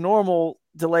of those normal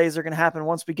delays are going to happen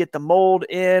once we get the mold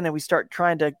in and we start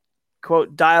trying to,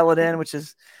 quote, dial it in, which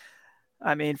is,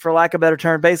 for lack of a better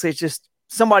term, basically it's just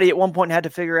somebody at one point had to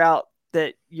figure out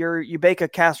that you bake a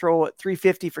casserole at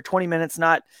 350 for 20 minutes,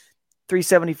 not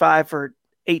 375 for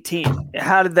 18.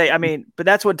 How did they, but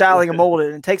that's what dialing a mold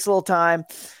is. It takes a little time,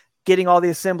 getting all the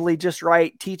assembly just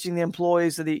right, teaching the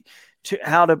employees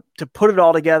how to put it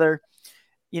all together,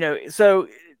 so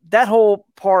that whole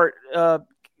part,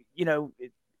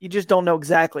 you just don't know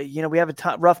exactly. We have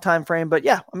a rough time frame, but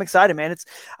yeah, I'm excited, man.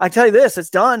 I tell you this, it's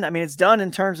done. It's done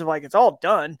in terms of like it's all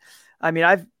done.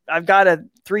 I've got a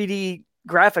 3D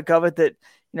graphic of it that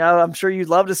I'm sure you'd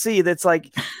love to see. That's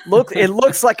like it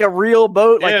looks like a real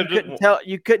boat. Like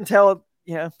you couldn't tell.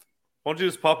 Why don't you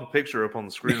just pop a picture up on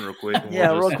the screen real quick?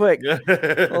 Real quick.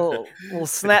 little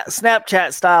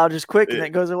Snapchat style, just quick, and it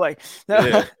goes away.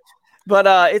 Yeah.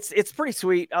 But it's pretty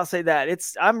sweet. I'll say that.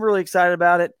 I'm really excited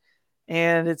about it.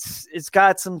 And it's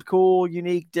got some cool,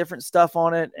 unique, different stuff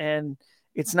on it. And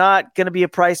it's not going to be a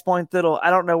price point I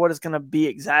don't know what it's going to be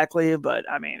exactly, but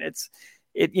I'll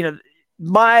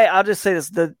just say this,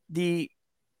 the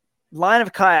line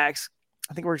of kayaks,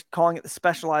 I think we're calling it the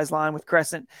specialized line with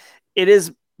Crescent. It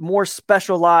is more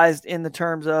specialized in the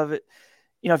terms of it.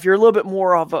 If you're a little bit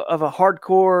more of a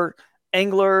hardcore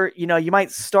angler, you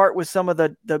might start with some of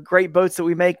the great boats that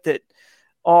we make that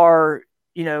are,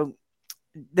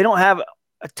 they don't have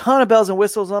a ton of bells and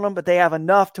whistles on them, but they have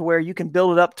enough to where you can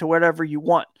build it up to whatever you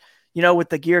want, with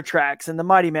the gear tracks and the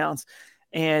mighty mounts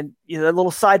and the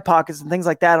little side pockets and things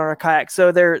like that on our kayak.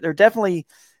 So they're definitely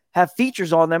have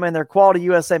features on them and they're quality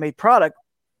USA made product,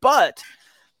 but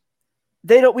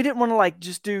we didn't want to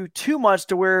just do too much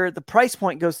to where the price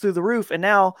point goes through the roof. And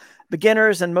now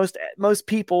beginners and most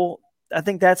people, I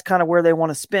think that's kind of where they want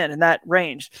to spend in that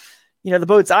range. The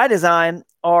boats I design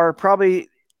are probably,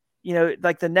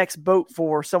 like the next boat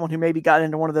for someone who maybe got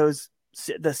into one of those,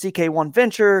 the CK1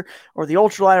 Venture or the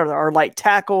Ultralight or our light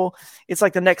tackle. It's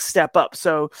like the next step up.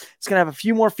 So it's going to have a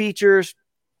few more features.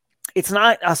 It's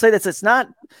got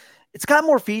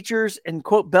more features and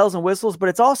quote bells and whistles, but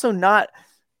it's also not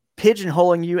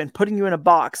pigeonholing you and putting you in a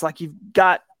box. Like you've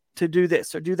got to do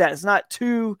this or do that. It's not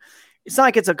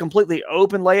like it's a completely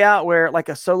open layout where like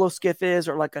a solo skiff is,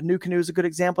 or like a new canoe is a good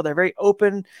example. They're very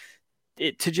open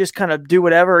to just kind of do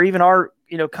whatever. Or even our,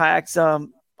 kayaks, all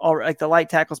like the light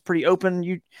tackle is pretty open.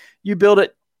 You build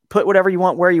it, put whatever you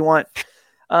want, where you want.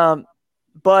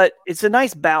 But it's a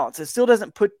nice balance. It still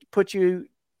doesn't put you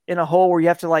in a hole where you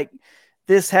have to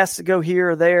this has to go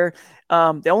here or there.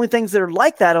 The only things that are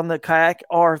like that on the kayak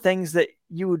are things that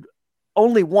you would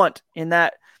only want in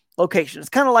that location. It's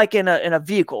kind of like in a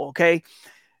vehicle. Okay.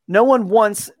 No one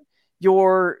wants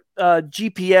your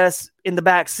GPS in the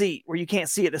back seat where you can't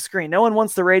see it, the screen. No one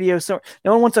wants the radio. So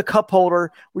no one wants a cup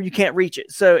holder where you can't reach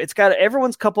it. So it's got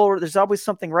everyone's cup holder. There's always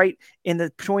something right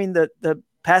between the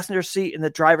passenger seat and the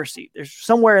driver's seat. There's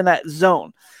somewhere in that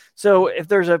zone. So if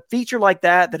there's a feature like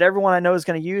that everyone I know is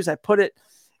going to use, I put it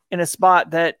in a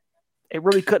spot that it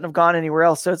really couldn't have gone anywhere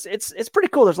else. So it's pretty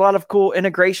cool. There's a lot of cool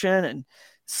integration and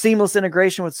seamless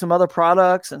integration with some other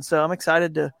products. And so I'm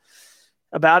excited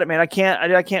about it, man. I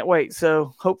can't wait.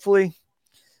 So hopefully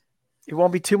it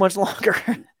won't be too much longer.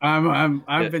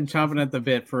 I've been chomping at the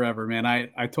bit forever, man.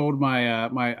 I told I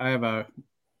have a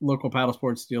local paddle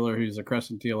sports dealer who's a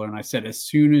Crescent dealer. And I said, as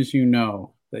soon as you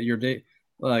know that your day,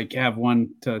 have one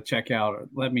to check out,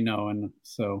 let me know. And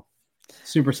so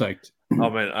super psyched. Oh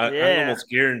man, I almost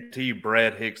guarantee you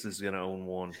Brad Hicks is going to own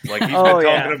one. He's been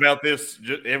talking about this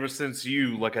ever since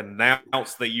you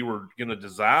announced that you were going to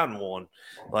design one.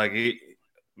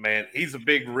 He's a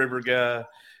big river guy,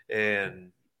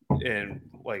 and I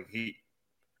don't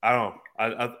know.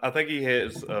 I think he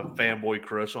has a fanboy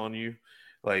crush on you,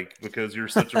 because you're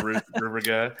such a river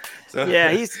guy. So yeah,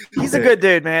 he's a good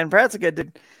dude, man. Brad's a good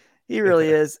dude. He really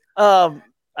is. I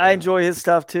enjoy his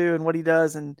stuff too and what he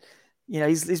does, and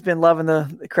he's been loving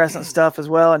the Crescent stuff as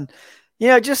well. And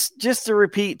just to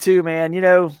repeat too, man,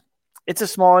 it's a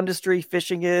small industry,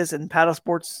 fishing is, and paddle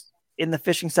sports in the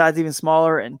fishing side is even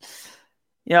smaller. And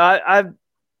I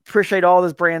appreciate all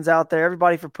those brands out there,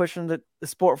 everybody for pushing the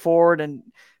sport forward, and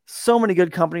so many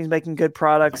good companies making good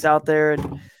products out there.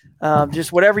 And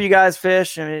just whatever you guys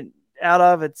fish, out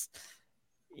of it's,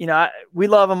 we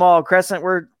love them all. Crescent,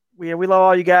 we love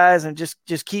all you guys, and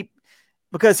just keep,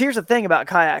 because here's the thing about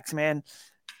kayaks, man.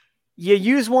 You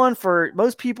use one for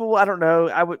most people. I don't know.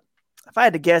 If I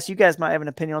had to guess, you guys might have an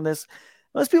opinion on this.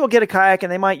 Most people get a kayak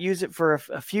and they might use it for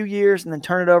a few years and then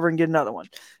turn it over and get another one.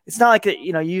 It's not like that,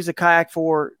 you use a kayak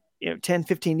for 10,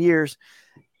 15 years,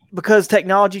 because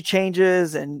technology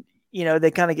changes and,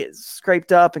 they kind of get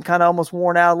scraped up and kind of almost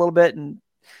worn out a little bit, and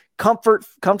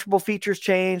comfortable features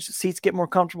change. The seats get more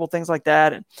comfortable, things like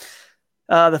that. And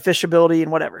the fishability and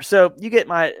whatever. So you get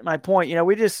my point.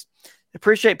 We just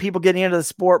appreciate people getting into the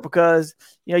sport, because,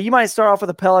 you might start off with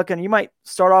a Pelican. You might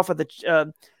start off with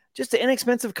just an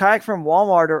inexpensive kayak from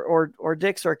Walmart or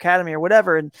Dick's or Academy or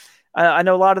whatever. And I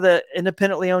know a lot of the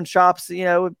independently owned shops,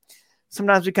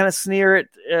 sometimes we kind of sneer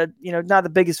at, not the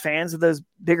biggest fans of those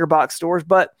bigger box stores,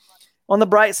 but on the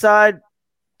bright side,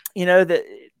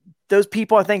 those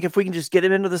people, I think if we can just get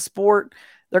them into the sport,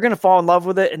 they're going to fall in love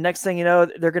with it. And next thing you know,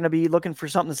 they're going to be looking for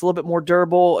something that's a little bit more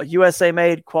durable, a USA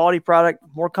made quality product,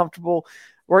 more comfortable.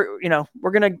 We're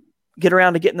going to get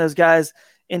around to getting those guys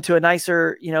into a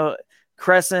nicer,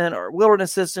 Crescent or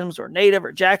Wilderness Systems or Native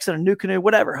or Jackson or New Canoe,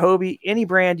 whatever, Hobie, any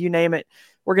brand, you name it.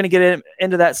 We're going to get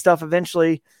into that stuff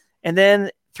eventually. And then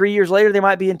 3 years later, they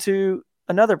might be into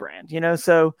another brand,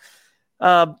 So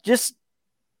just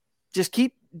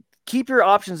keep your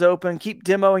options open, keep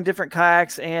demoing different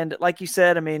kayaks. And like you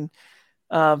said, if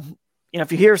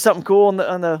you hear something cool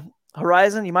on the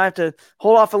horizon, you might have to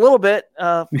hold off a little bit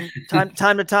from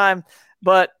time to time,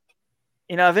 but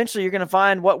eventually you're going to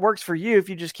find what works for you if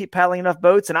you just keep paddling enough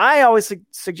boats. And I always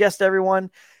suggest to everyone,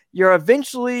 you're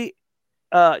eventually,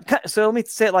 so let me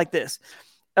say it like this.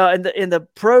 In the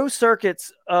pro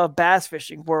circuits of bass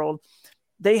fishing world,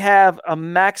 they have a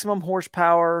maximum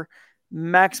horsepower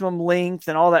maximum length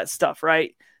and all that stuff,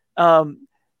 right?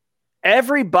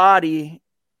 Everybody,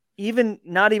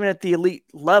 not even at the elite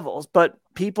levels, but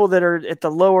people that are at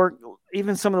the lower,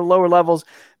 even some of the lower levels,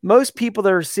 most people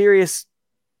that are serious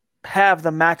have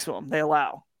the maximum they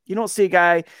allow. You don't see a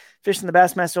guy fishing the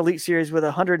Bassmaster Elite Series with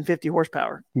 150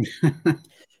 horsepower.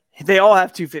 They all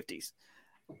have 250s.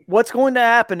 What's going to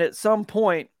happen at some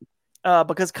point,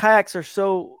 because kayaks are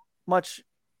so much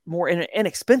more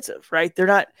inexpensive, right? They're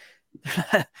not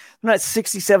 $60,000,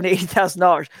 $70,000,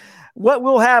 $80,000. What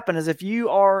will happen is if you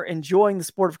are enjoying the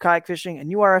sport of kayak fishing and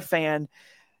you are a fan,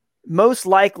 most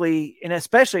likely, and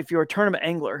especially if you're a tournament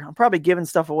angler, I'm probably giving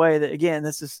stuff away that, again,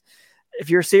 if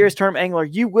you're a serious tournament angler,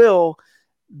 you will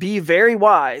be very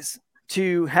wise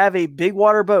to have a big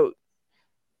water boat,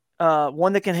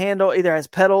 one that can handle, either has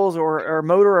pedals or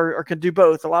motor, or can do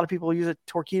both. A lot of people use a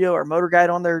Torpedo or motor guide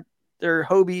on their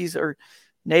Hobies, or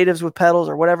natives with pedals,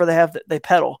 or whatever they have that they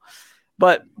pedal.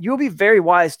 But you'll be very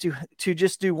wise to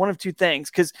just do one of two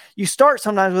things, because you start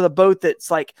sometimes with a boat that's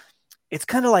like, it's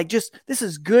kind of like, just, this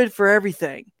is good for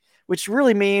everything, which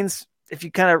really means, if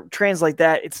you kind of translate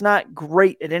that, it's not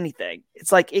great at anything.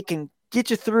 It's like, it can get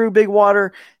you through big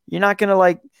water. You're not going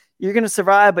to you're going to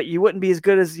survive, but you wouldn't be as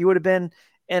good as you would have been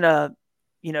in a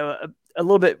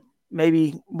little bit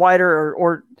maybe wider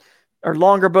or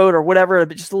longer boat or whatever,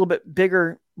 but just a little bit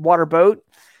bigger water boat.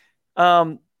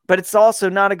 But it's also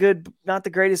not the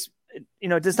greatest,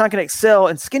 it's not going to excel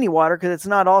in skinny water, because it's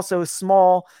not also a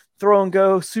small throw and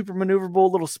go, super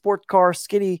maneuverable little sports car,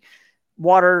 skinny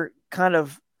water kind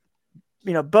of,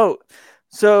 boat.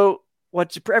 So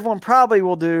what everyone probably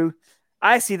will do,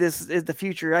 I see this as the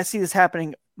future. I see this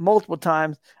happening multiple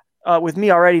times with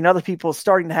me already, and other people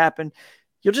starting to happen.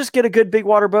 You'll just get a good big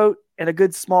water boat and a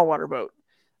good small water boat.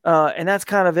 And that's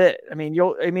kind of it.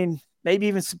 Maybe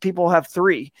even some people have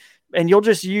three, and you'll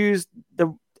just use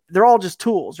they're all just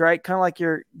tools, right? Kind of like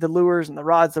the lures and the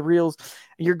rods, the reels.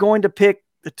 And you're going to pick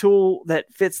the tool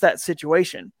that fits that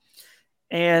situation.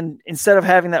 And instead of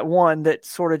having that one that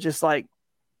sort of just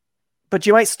but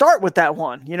you might start with that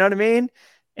one, you know what I mean?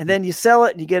 And then you sell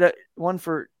it and you get one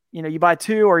for, you buy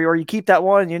two, or you keep that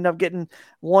one and you end up getting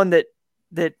one that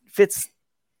fits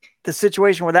the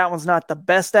situation where that one's not the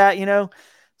best at,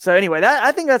 So anyway,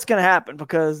 I think that's going to happen,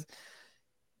 because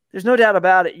there's no doubt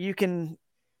about it.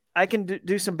 I can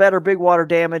do some better big water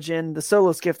damage in the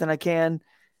solo skiff than I can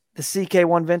the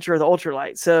CK1 Venture or the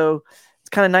ultralight. So it's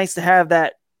kind of nice to have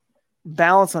that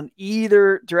balance on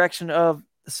either direction of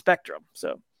the spectrum.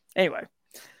 So anyway.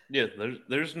 Yeah,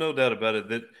 there's no doubt about it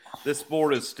that this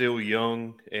sport is still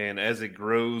young, and as it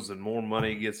grows and more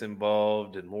money gets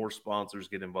involved and more sponsors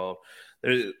get involved,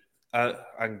 I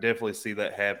can definitely see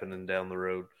that happening down the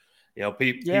road.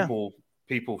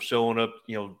 People showing up,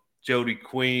 Jody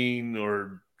Queen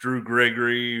or Drew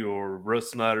Gregory or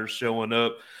Russ Snyder showing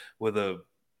up with a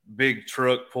big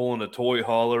truck pulling a toy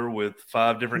hauler with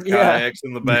 5 different kayaks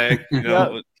in the back,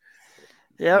 Yeah,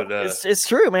 it's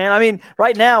true, man.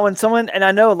 Right now, when someone, and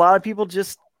I know a lot of people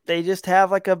they just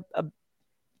have like a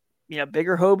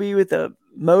bigger Hobie with a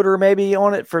motor maybe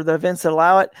on it for the events that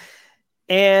allow it.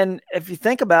 And if you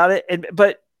think about it,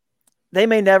 but they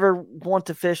may never want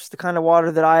to fish the kind of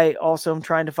water that I also am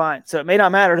trying to find. So it may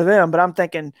not matter to them, but I'm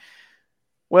thinking,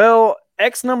 well,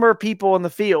 X number of people in the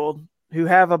field who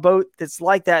have a boat that's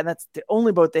like that, and that's the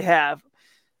only boat they have.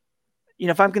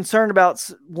 If I'm concerned about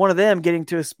one of them getting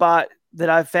to a spot that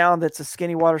I've found that's a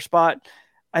skinny water spot,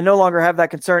 I no longer have that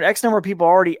concern. X number of people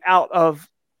are already out of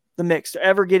the mix,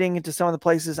 ever getting into some of the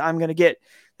places I'm going to get.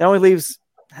 That only leaves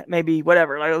maybe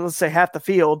whatever, let's say half the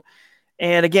field.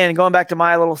 And again, going back to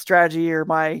my little strategy or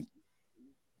my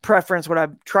preference, what I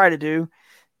try to do,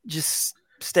 just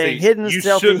staying hidden. You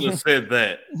shouldn't have said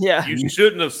that. Yeah. You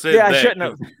shouldn't have said that. I shouldn't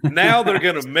have. Now they're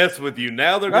going to mess with you.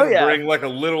 Now they're going to bring like a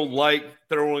little light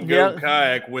throw and go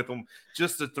kayak with them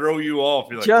just to throw you off.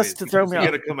 You're like, just to throw me off.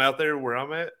 You got to come out there where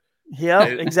I'm at. Yeah,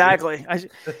 exactly.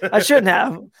 I shouldn't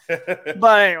have.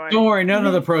 But anyway. Don't worry. None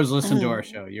of the pros listen to our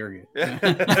show. You're good.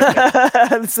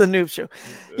 It's the Noob Show.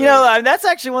 That's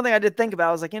actually one thing I did think about.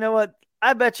 I was like, you know what?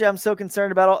 I bet you I'm so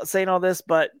concerned about saying all this,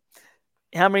 but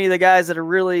how many of the guys that are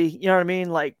really, you know what I mean,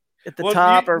 like at the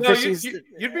top or fishies?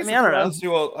 You'd be surprised.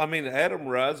 Adam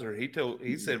Reiser,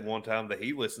 he said one time that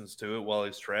he listens to it while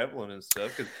he's traveling and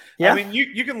stuff.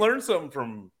 You can learn something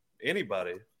from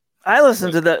anybody. I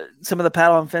listen to some of the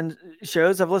Paddle and Fin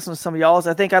shows. I've listened to some of y'all's.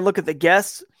 I think I look at the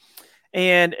guests,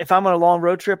 and if I'm on a long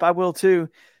road trip, I will too.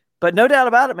 But no doubt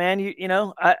about it, man.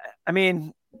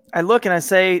 I look and I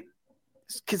say,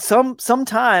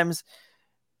 sometimes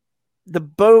the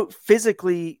boat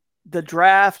physically, the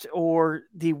draft or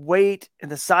the weight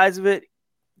and the size of it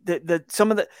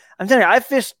I'm telling you, I've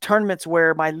fished tournaments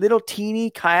where my little teeny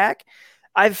kayak,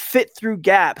 I've fit through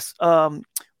gaps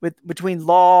between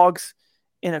logs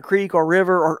in a creek or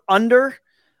river or under.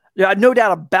 Yeah, no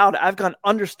doubt about it. I've gone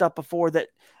under stuff before that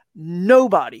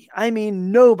nobody,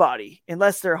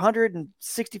 unless they're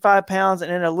 165 pounds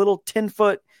and in a little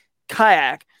 10-foot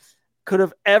kayak, could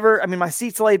have ever. I mean, my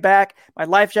seat's laid back, my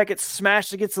life jacket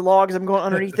smashed against the log as I'm going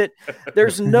underneath it.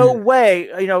 There's no way,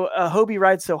 a Hobie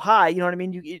rides so high. You know what I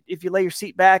mean? If you lay your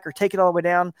seat back or take it all the way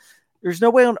down, there's no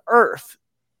way on earth,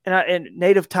 and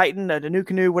Native Titan, a new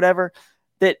canoe, whatever,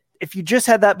 that if you just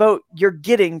had that boat, you're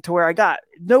getting to where I got.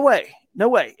 No way.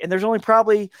 And there's only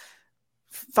probably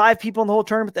 5 people in the whole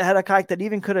tournament that had a kayak that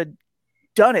even could have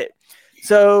done it.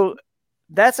 So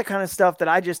that's the kind of stuff that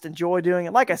I just enjoy doing.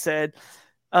 And like I said,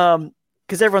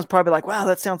 because everyone's probably like, wow,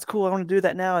 that sounds cool, I want to do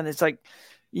that now. And it's like,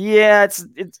 yeah,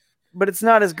 but it's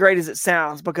not as great as it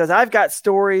sounds, because I've got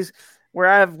stories where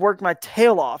I've worked my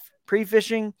tail off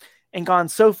pre-fishing and gone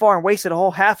so far and wasted a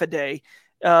whole half a day,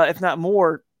 if not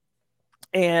more.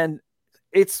 And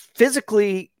it's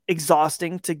physically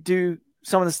exhausting to do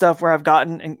some of the stuff where I've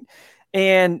gotten,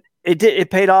 and it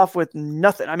paid off with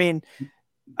nothing. I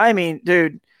mean,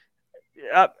 dude,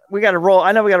 we got to roll.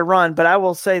 I know we got to run, but I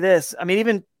will say this. I mean,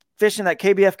 even fishing that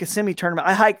KBF Kissimmee tournament,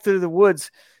 I hiked through the woods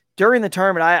during the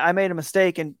tournament. I made a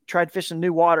mistake and tried fishing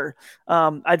new water.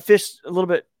 I'd fished a little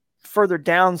bit further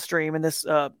downstream in this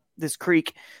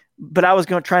creek, but I was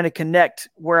trying to connect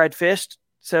where I'd fished.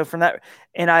 So from that,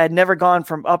 and I had never gone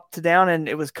from up to down, and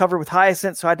it was covered with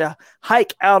hyacinth. So I had to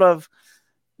hike out of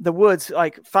the woods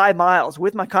like 5 miles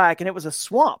with my kayak, and it was a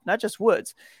swamp, not just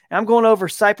woods. And I'm going over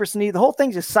cypress knees. The whole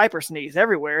thing's just cypress knees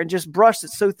everywhere, and just brush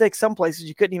that's so thick some places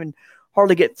you couldn't even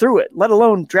hardly get through it, let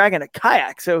alone dragging a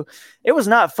kayak. So it was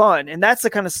not fun. And that's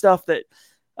the kind of stuff that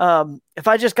if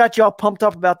I just got you all pumped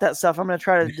up about that stuff, I'm going to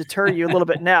try to deter you a little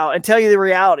bit now and tell you the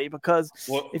reality, because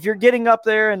if you're getting up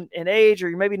there in age, or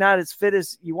you're maybe not as fit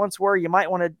as you once were, you might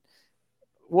want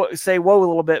to say whoa a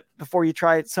little bit before you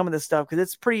try some of this stuff, because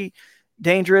it's pretty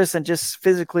dangerous and just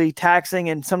physically taxing.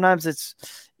 And sometimes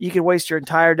you can waste your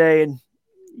entire day and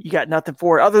you got nothing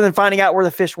for it other than finding out where the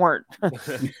fish weren't.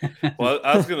 Well,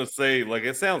 I was going to say, like,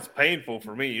 it sounds painful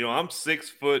for me. I'm 6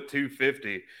 foot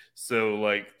 250. So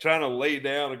like trying to lay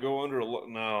down and go under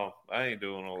no, I ain't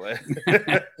doing all that.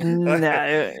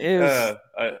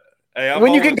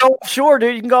 When you can go offshore,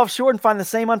 dude, you can go offshore and find the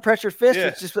same unpressured fish. Yeah.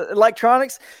 It's just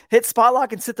electronics, hit spot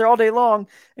lock and sit there all day long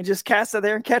and just cast it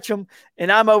there and catch them.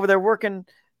 And I'm over there working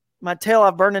my tail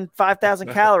off, burning 5,000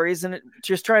 calories, and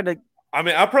just trying to. I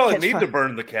mean, I probably need to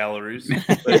burn the calories.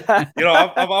 But,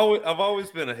 I've always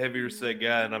been a heavier set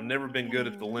guy, and I've never been good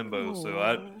at the limbo. So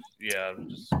I'm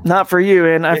just not for you,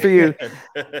 and not for you.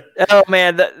 Oh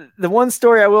man, the one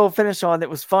story I will finish on that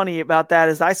was funny about that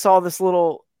is I saw this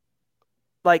little,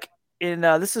 like in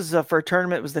this is for a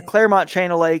tournament. It was the Claremont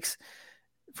Chain of Lakes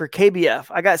for KBF.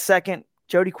 I got second.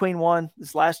 Jody Queen won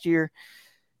this last year,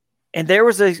 and there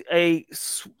was a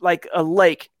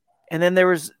lake. And then there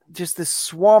was just this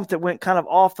swamp that went kind of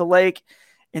off the lake.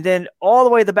 And then all the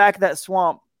way to the back of that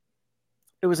swamp,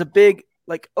 it was a big,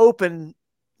 like open,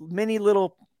 mini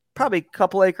little, probably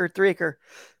couple acre, 3 acre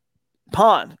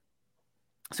pond.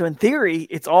 So in theory,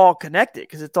 it's all connected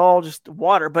because it's all just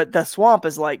water. But the swamp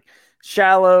is like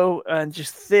shallow and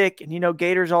just thick, and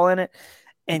gators all in it.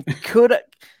 And could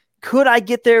I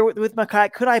get there with my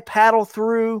kayak? Could I paddle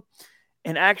through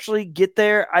and actually get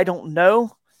there? I don't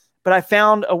know. But I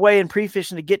found a way in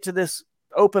pre-fishing to get to this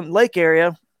open lake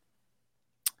area.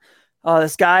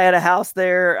 This guy had a house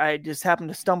there. I just happened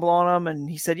to stumble on him, and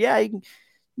he said, yeah, you can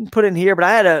put in here. But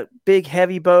I had a big,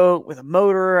 heavy boat with a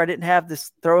motor. I didn't have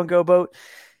this throw-and-go boat.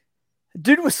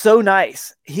 Dude was so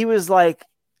nice. He was like,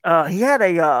 he had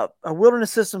a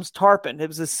Wilderness Systems tarpon. It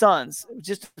was his son's. It was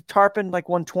just a tarpon, like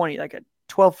 120, like a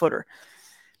 12-footer.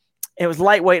 It was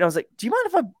lightweight. And I was like, do you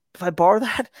mind if I borrow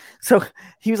that? So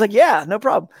he was like, yeah, no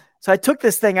problem. So I took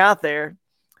this thing out there,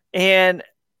 and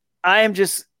I am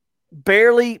just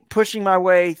barely pushing my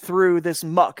way through this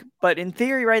muck. But in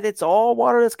theory, right, it's all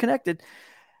water that's connected.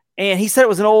 And he said it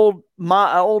was an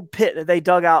old pit that they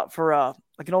dug out for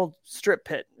like an old strip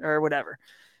pit or whatever,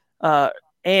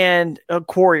 and a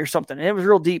quarry or something. And it was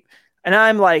real deep. And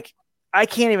I'm like, I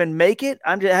can't even make it.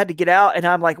 I had to get out, and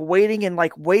I'm like wading in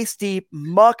like waist deep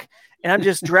muck. And I'm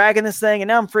just dragging this thing, and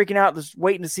now I'm freaking out, just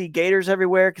waiting to see gators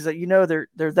everywhere because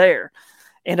they're there.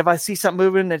 And if I see something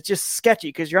moving, it's just sketchy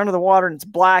because you're under the water and it's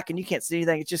black and you can't see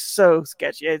anything. It's just so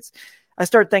sketchy. I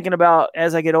start thinking about,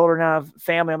 as I get older now, I have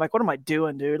family. I'm like, what am I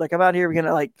doing, dude? Like, I'm out here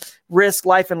gonna like risk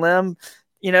life and limb,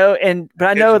 but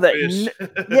I know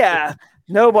that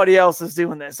nobody else is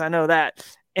doing this. I know that.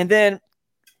 And then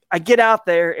I get out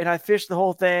there and I fished the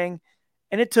whole thing,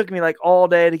 and it took me like all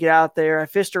day to get out there. I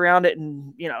fished around it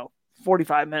in,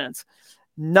 45 minutes.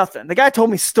 Nothing. The guy told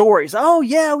me stories. Oh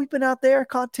yeah, we've been out there,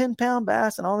 caught 10-pound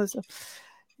bass and all this stuff.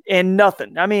 And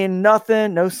nothing. I mean,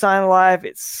 nothing, no sign of life.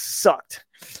 It sucked.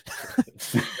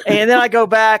 And then I go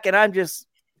back and I'm just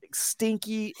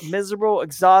stinky, miserable,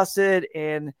 exhausted,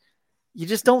 and you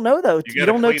just don't know though. You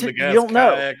don't know. You don't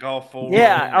know.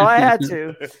 Yeah. Oh, I had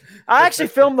to. I actually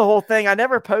filmed the whole thing. I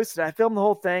never posted. I filmed the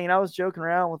whole thing, and I was joking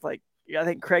around with I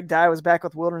think Craig Dye was back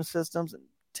with Wilderness Systems and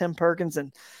Tim Perkins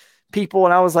and people,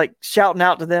 and I was like shouting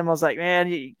out to them. I was like, man,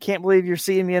 you can't believe you're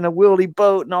seeing me in a wildy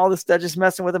boat and all this stuff, just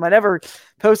messing with them. I never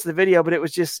posted the video, but it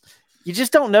was just, you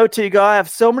just don't know till you go. I have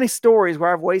so many stories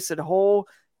where I've wasted a whole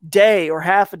day or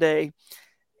half a day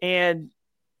and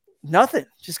nothing,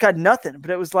 just got nothing.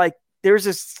 But it was like, there's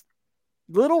this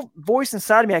little voice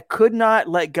inside of me I could not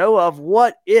let go of.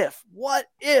 What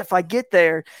if I get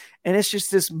there and it's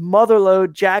just this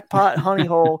motherlode jackpot honey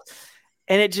hole,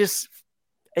 and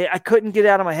I couldn't get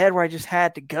out of my head where I just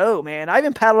had to go, man. I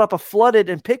even paddled up a flooded,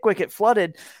 and Pickwick it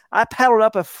flooded. I paddled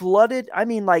up a flooded, I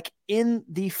mean, like in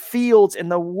the fields, in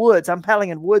the woods. I'm paddling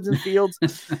in woods and fields,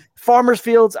 farmers'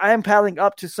 fields. I am paddling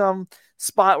up to some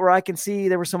spot where I can see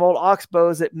there were some old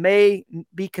oxbows that may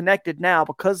be connected now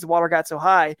because the water got so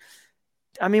high.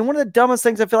 I mean, one of the dumbest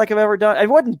things I feel like I've ever done. It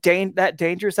wasn't that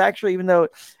dangerous, actually, even though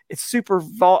it's super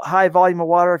high volume of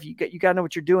water. If you got to know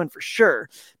what you're doing for sure.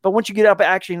 But once you get up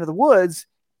actually into the woods,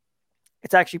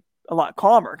 it's actually a lot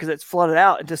calmer because it's flooded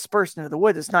out and dispersed into the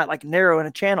woods. It's not like narrow in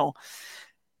a channel.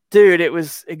 Dude, it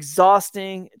was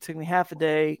exhausting. It took me half a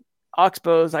day.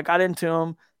 Oxbows, I got into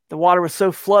them. The water was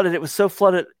so flooded.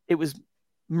 It was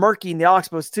murky in the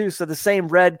oxbows too. So the same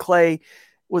red clay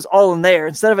was all in there.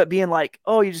 Instead of it being like,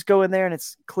 oh, you just go in there and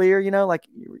it's clear, like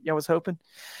I was hoping.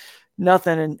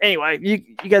 Nothing. And anyway, you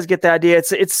guys get the idea.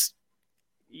 It's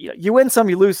you win some,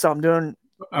 you lose some doing.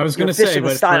 I was going to say,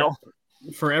 but style.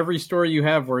 For every story you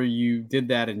have where you did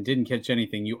that and didn't catch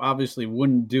anything, you obviously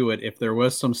wouldn't do it if there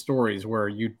was some stories where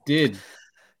you did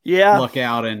luck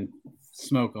out and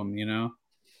smoke them,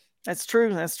 That's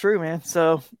true, man.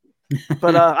 So,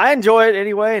 but I enjoy it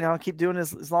anyway, and I'll keep doing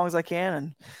this as long as I can,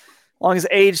 and as long as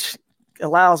age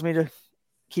allows me to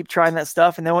keep trying that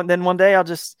stuff. And then one day I'll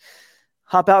just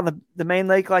hop out in the main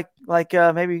lake like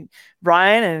maybe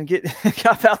Brian and get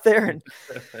hop out there and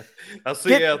I'll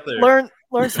see you out there.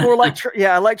 Learn some more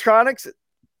electronics and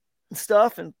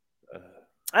stuff. And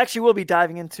I actually will be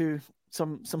diving into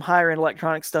some higher end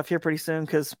electronic stuff here pretty soon,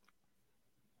 because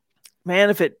man,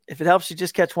 if it helps you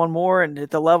just catch one more, and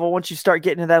at the level, once you start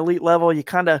getting to that elite level, you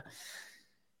kind of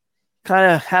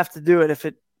have to do it. If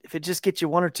it just gets you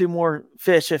one or two more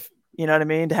fish, if you know what I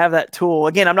mean, to have that tool.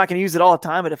 Again, I'm not going to use it all the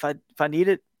time, but if I need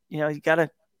it, you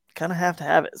gotta kind of have to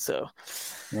have it. So,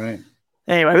 right.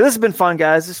 Anyway, this has been fun,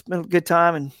 guys. It's been a good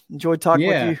time and enjoyed talking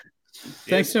with you.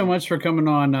 Thanks so much for coming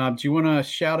on. Do you want to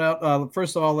shout out?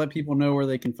 First of all, let people know where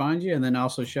they can find you, and then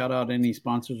also shout out any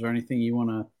sponsors or anything you want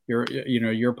to.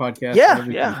 Your podcast.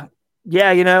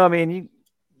 Yeah.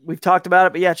 We've talked about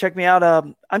it, but yeah, check me out.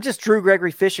 I'm just Drew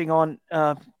Gregory Fishing on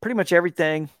pretty much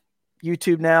everything.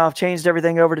 YouTube now. I've changed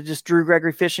everything over to just Drew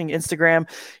Gregory Fishing. Instagram.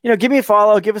 Give me a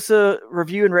follow. Give us a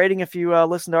review and rating if you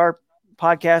listen to our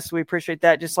podcast. We appreciate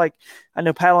that. Just like I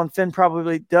know Paddle and Finn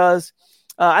probably does.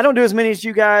 I don't do as many as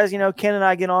you guys. Ken and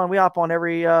I get on. We hop on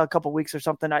every couple weeks or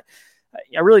something. I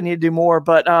really need to do more,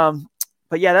 but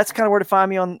yeah, that's kind of where to find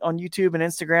me on YouTube and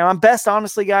Instagram. I'm best,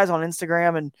 honestly, guys, on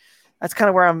Instagram, and that's kind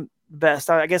of where I'm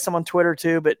best. I guess I'm on Twitter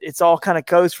too, but it's all kind of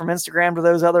goes from Instagram to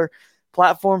those other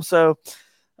platforms. So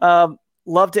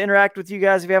love to interact with you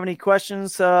guys. If you have any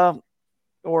questions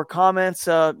or comments,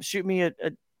 shoot me a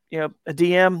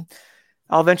DM.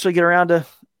 I'll eventually get around to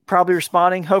probably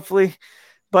responding, hopefully.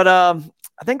 But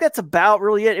I think that's about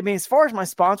really it. As far as my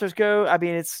sponsors go,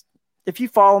 it's if you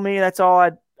follow me, that's all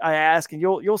I ask, and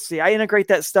you'll see. I integrate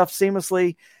that stuff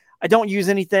seamlessly. I don't use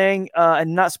anything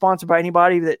and not sponsored by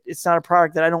anybody. That it's not a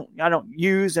product that I don't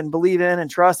use and believe in and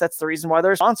trust. That's the reason why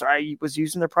they're a sponsor. I was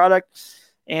using their product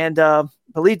and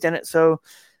believed in it, so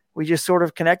we just sort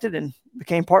of connected and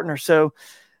became partners. So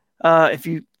if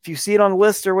you see it on the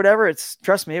list or whatever,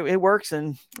 trust me, it works,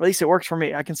 and at least it works for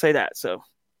me. I can say that. So,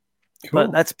 cool.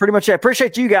 But that's pretty much it. I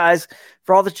appreciate you guys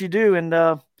for all that you do,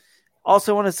 and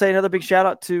also want to say another big shout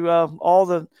out to all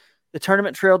the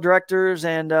tournament trail directors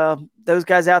and those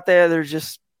guys out there. They're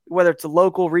just, whether it's a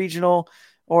local, regional,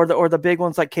 or the big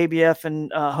ones like KBF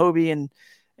and Hobie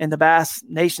and the Bass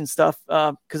Nation stuff,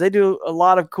 because they do a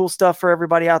lot of cool stuff for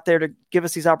everybody out there to give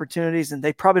us these opportunities, and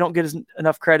they probably don't get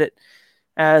enough credit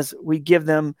as we give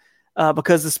them.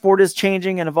 because the sport is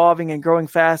changing and evolving and growing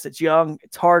fast. It's young.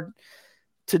 It's hard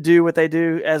to do what they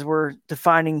do as we're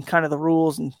defining kind of the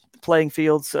rules and the playing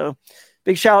field. So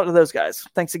big shout out to those guys.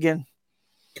 Thanks again.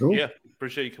 Cool. Yeah.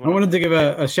 Appreciate you coming. I wanted to give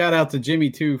a shout out to Jimmy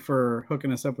too for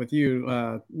hooking us up with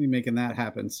you, making that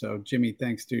happen. So Jimmy,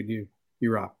 thanks, dude.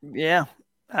 You rock. Yeah,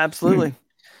 absolutely.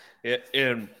 Yeah,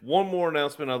 and one more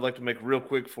announcement I'd like to make real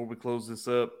quick before we close this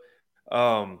up.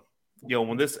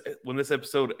 When this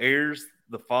episode airs,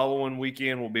 the following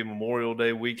weekend will be Memorial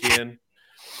Day weekend.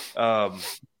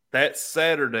 That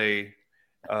Saturday,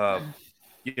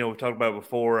 we talked about it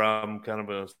before. I'm kind of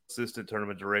an assistant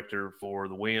tournament director for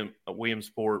the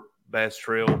Williamsport Bass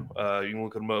Trail. You can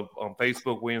look them up on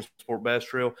Facebook, Williamsport Bass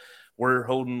Trail. We're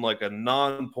holding like a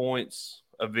non-points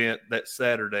event that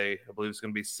Saturday. I believe it's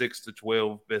going to be 6 to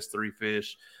 12 best 3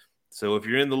 fish. So if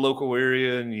you're in the local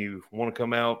area and you want to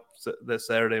come out that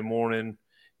Saturday morning,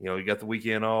 you got the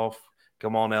weekend off,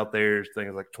 come on out there.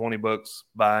 Things like $20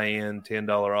 buy-in,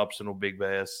 $10 optional big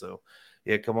bass. So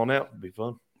yeah, come on out. It'll be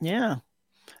fun. Yeah.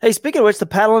 Hey, speaking of which, the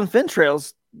Paddle and Fin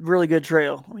Trail's really good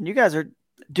trail. I mean, you guys are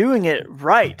doing it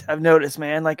right. I've noticed,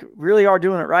 man, like really are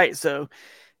doing it right. So,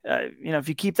 if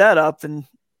you keep that up, then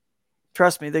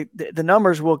trust me, the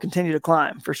numbers will continue to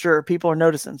climb for sure. People are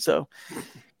noticing. So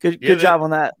good job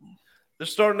on that. They're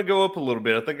starting to go up a little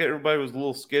bit. I think everybody was a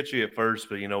little sketchy at first,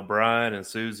 but Brian and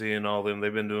Susie and all them,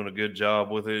 they've been doing a good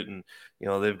job with it. And,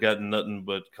 they've gotten nothing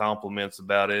but compliments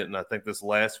about it. And I think this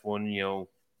last one, the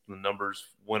numbers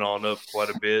went on up quite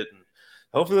a bit, and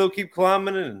hopefully they'll keep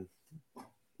climbing. And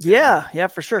yeah,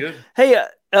 for sure. Good. Hey,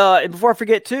 and before I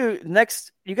forget too,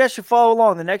 you guys should follow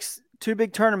along the next 2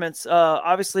 big tournaments.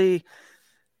 Obviously,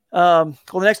 the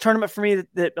next tournament for me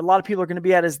that a lot of people are going to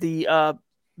be at is the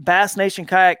Bass Nation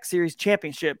Kayak Series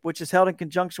Championship, which is held in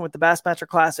conjunction with the Bassmaster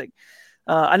Classic.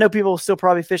 I know people will still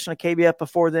probably fishing a KBF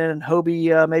before then, and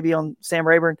Hobie maybe on Sam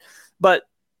Rayburn, but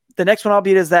the next one I'll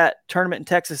be at is that tournament in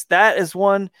Texas. That is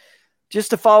one just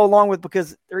to follow along with,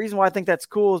 because the reason why I think that's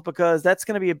cool is because that's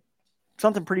going to be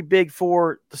something pretty big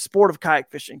for the sport of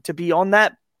kayak fishing, to be on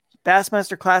that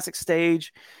Bassmaster Classic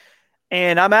stage.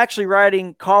 And I'm actually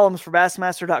writing columns for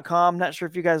Bassmaster.com. Not sure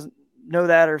if you guys know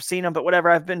that or seen them, but whatever.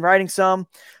 I've been writing some.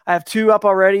 I have 2 up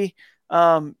already.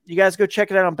 You guys go check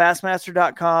it out on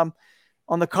Bassmaster.com.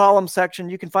 On the column section,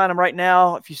 you can find them right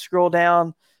now if you scroll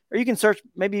down, or you can search,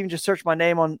 maybe even just search my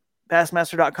name on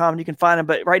Bassmaster.com and you can find them.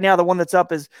 But right now, the one that's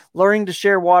up is Learning to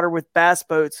Share Water with Bass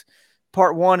Boats.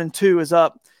 Part 1 and 2 is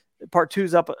up. Part 2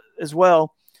 is up as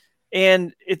well.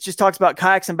 And it just talks about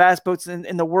kayaks and bass boats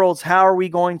in the worlds. How are we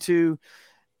going to,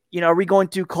 are we going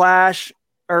to clash?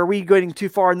 Or are we going too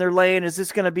far in their lane? Is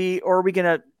this going to be, or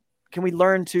can we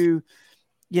learn to,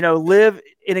 live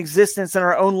in existence in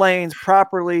our own lanes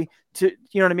properly to,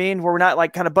 you know what I mean? Where we're not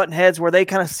like kind of button heads, where they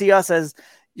kind of see us as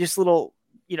just little,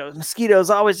 mosquitoes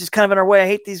always just kind of in our way. I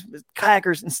hate these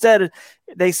kayakers. Instead,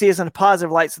 they see us in a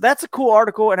positive light. So that's a cool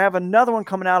article. And I have another one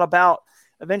coming out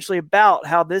eventually about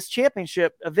how this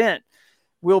championship event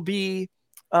will be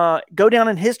go down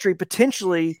in history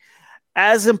potentially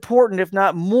as important, if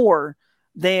not more,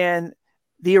 than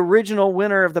the original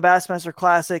winner of the Bassmaster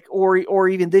Classic or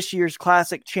even this year's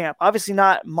Classic champ. Obviously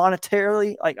not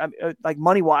monetarily, like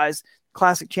money wise.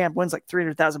 Classic champ wins like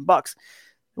 $300,000.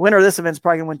 The winner of this event is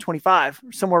probably going to win 25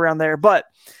 or somewhere around there. But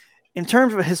in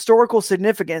terms of historical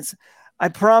significance, I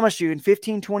promise you, in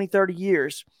 15, 20, 30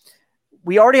 years,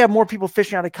 we already have more people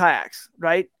fishing out of kayaks,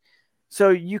 right?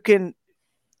 So you can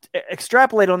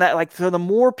extrapolate on that. Like, so the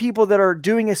more people that are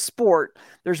doing a sport,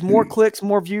 there's more clicks,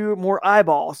 more view, more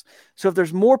eyeballs. So if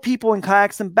there's more people in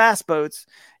kayaks than bass boats,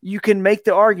 you can make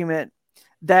the argument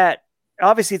that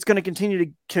obviously it's going to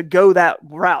continue to go that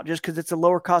route just because it's a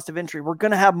lower cost of entry. We're going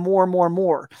to have more and more and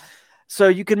more. So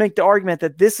you can make the argument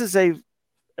that this is a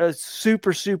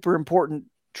super, super important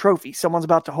trophy someone's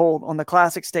about to hold on the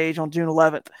Classic stage on June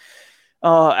 11th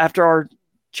after our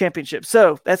championship.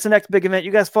 So that's the next big event.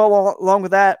 You guys follow along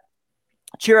with that.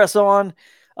 Cheer us on.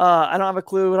 I don't have a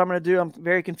clue what I'm going to do. I'm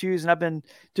very confused, and I've been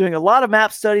doing a lot of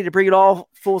map study to bring it all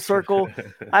full circle.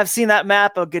 I've seen that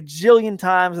map a gajillion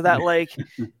times of that lake,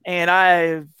 and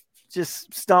I've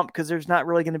just stumped because there's not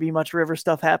really going to be much river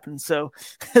stuff happening. So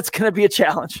it's going to be a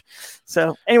challenge.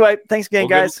 So anyway, thanks again,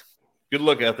 guys. Good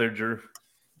luck out there, Drew.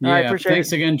 Yeah, appreciate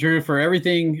thanks again, Drew, for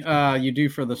everything you do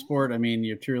for the sport. I mean,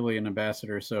 you're truly an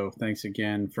ambassador. So thanks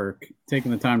again for taking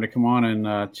the time to come on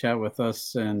and chat with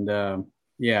us. And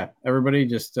yeah, everybody,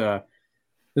 just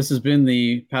this has been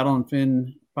the Paddle and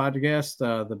Fin podcast,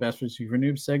 the Best Fishing for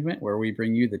Noobs segment, where we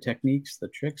bring you the techniques, the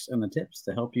tricks, and the tips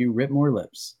to help you rip more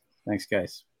lips. Thanks,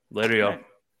 guys. Later, y'all.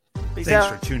 Thanks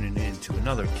for tuning in to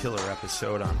another killer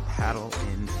episode on Paddle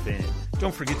and Fin.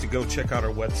 Don't forget to go check out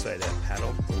our website at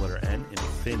paddle, the letter N, and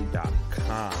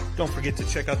fin.com. Don't forget to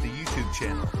check out the YouTube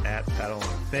channel at Paddle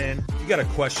and Fin. If you got a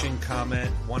question,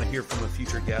 comment, want to hear from a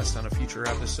future guest on a future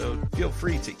episode, feel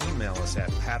free to email us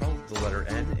at paddle, the letter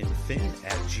N, and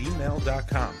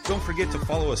fin@gmail.com. Don't forget to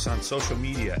follow us on social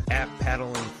media at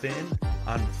Paddle and Fin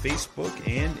on Facebook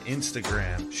and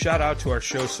Instagram. Shout out to our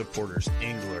show supporters,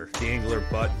 Angler. The Angler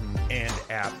button and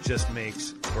app just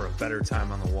makes for a better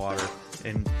time on the water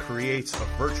and creates a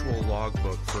virtual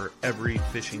logbook for every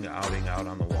fishing outing out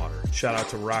on the water. Shout out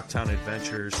to Rocktown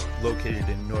Adventures, located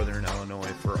in northern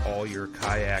Illinois, for all your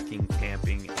kayaking,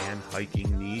 camping, and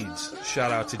hiking needs.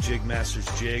 Shout out to Jig Masters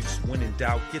Jigs. When in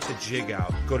doubt, get the jig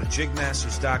out. Go to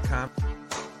jigmasters.com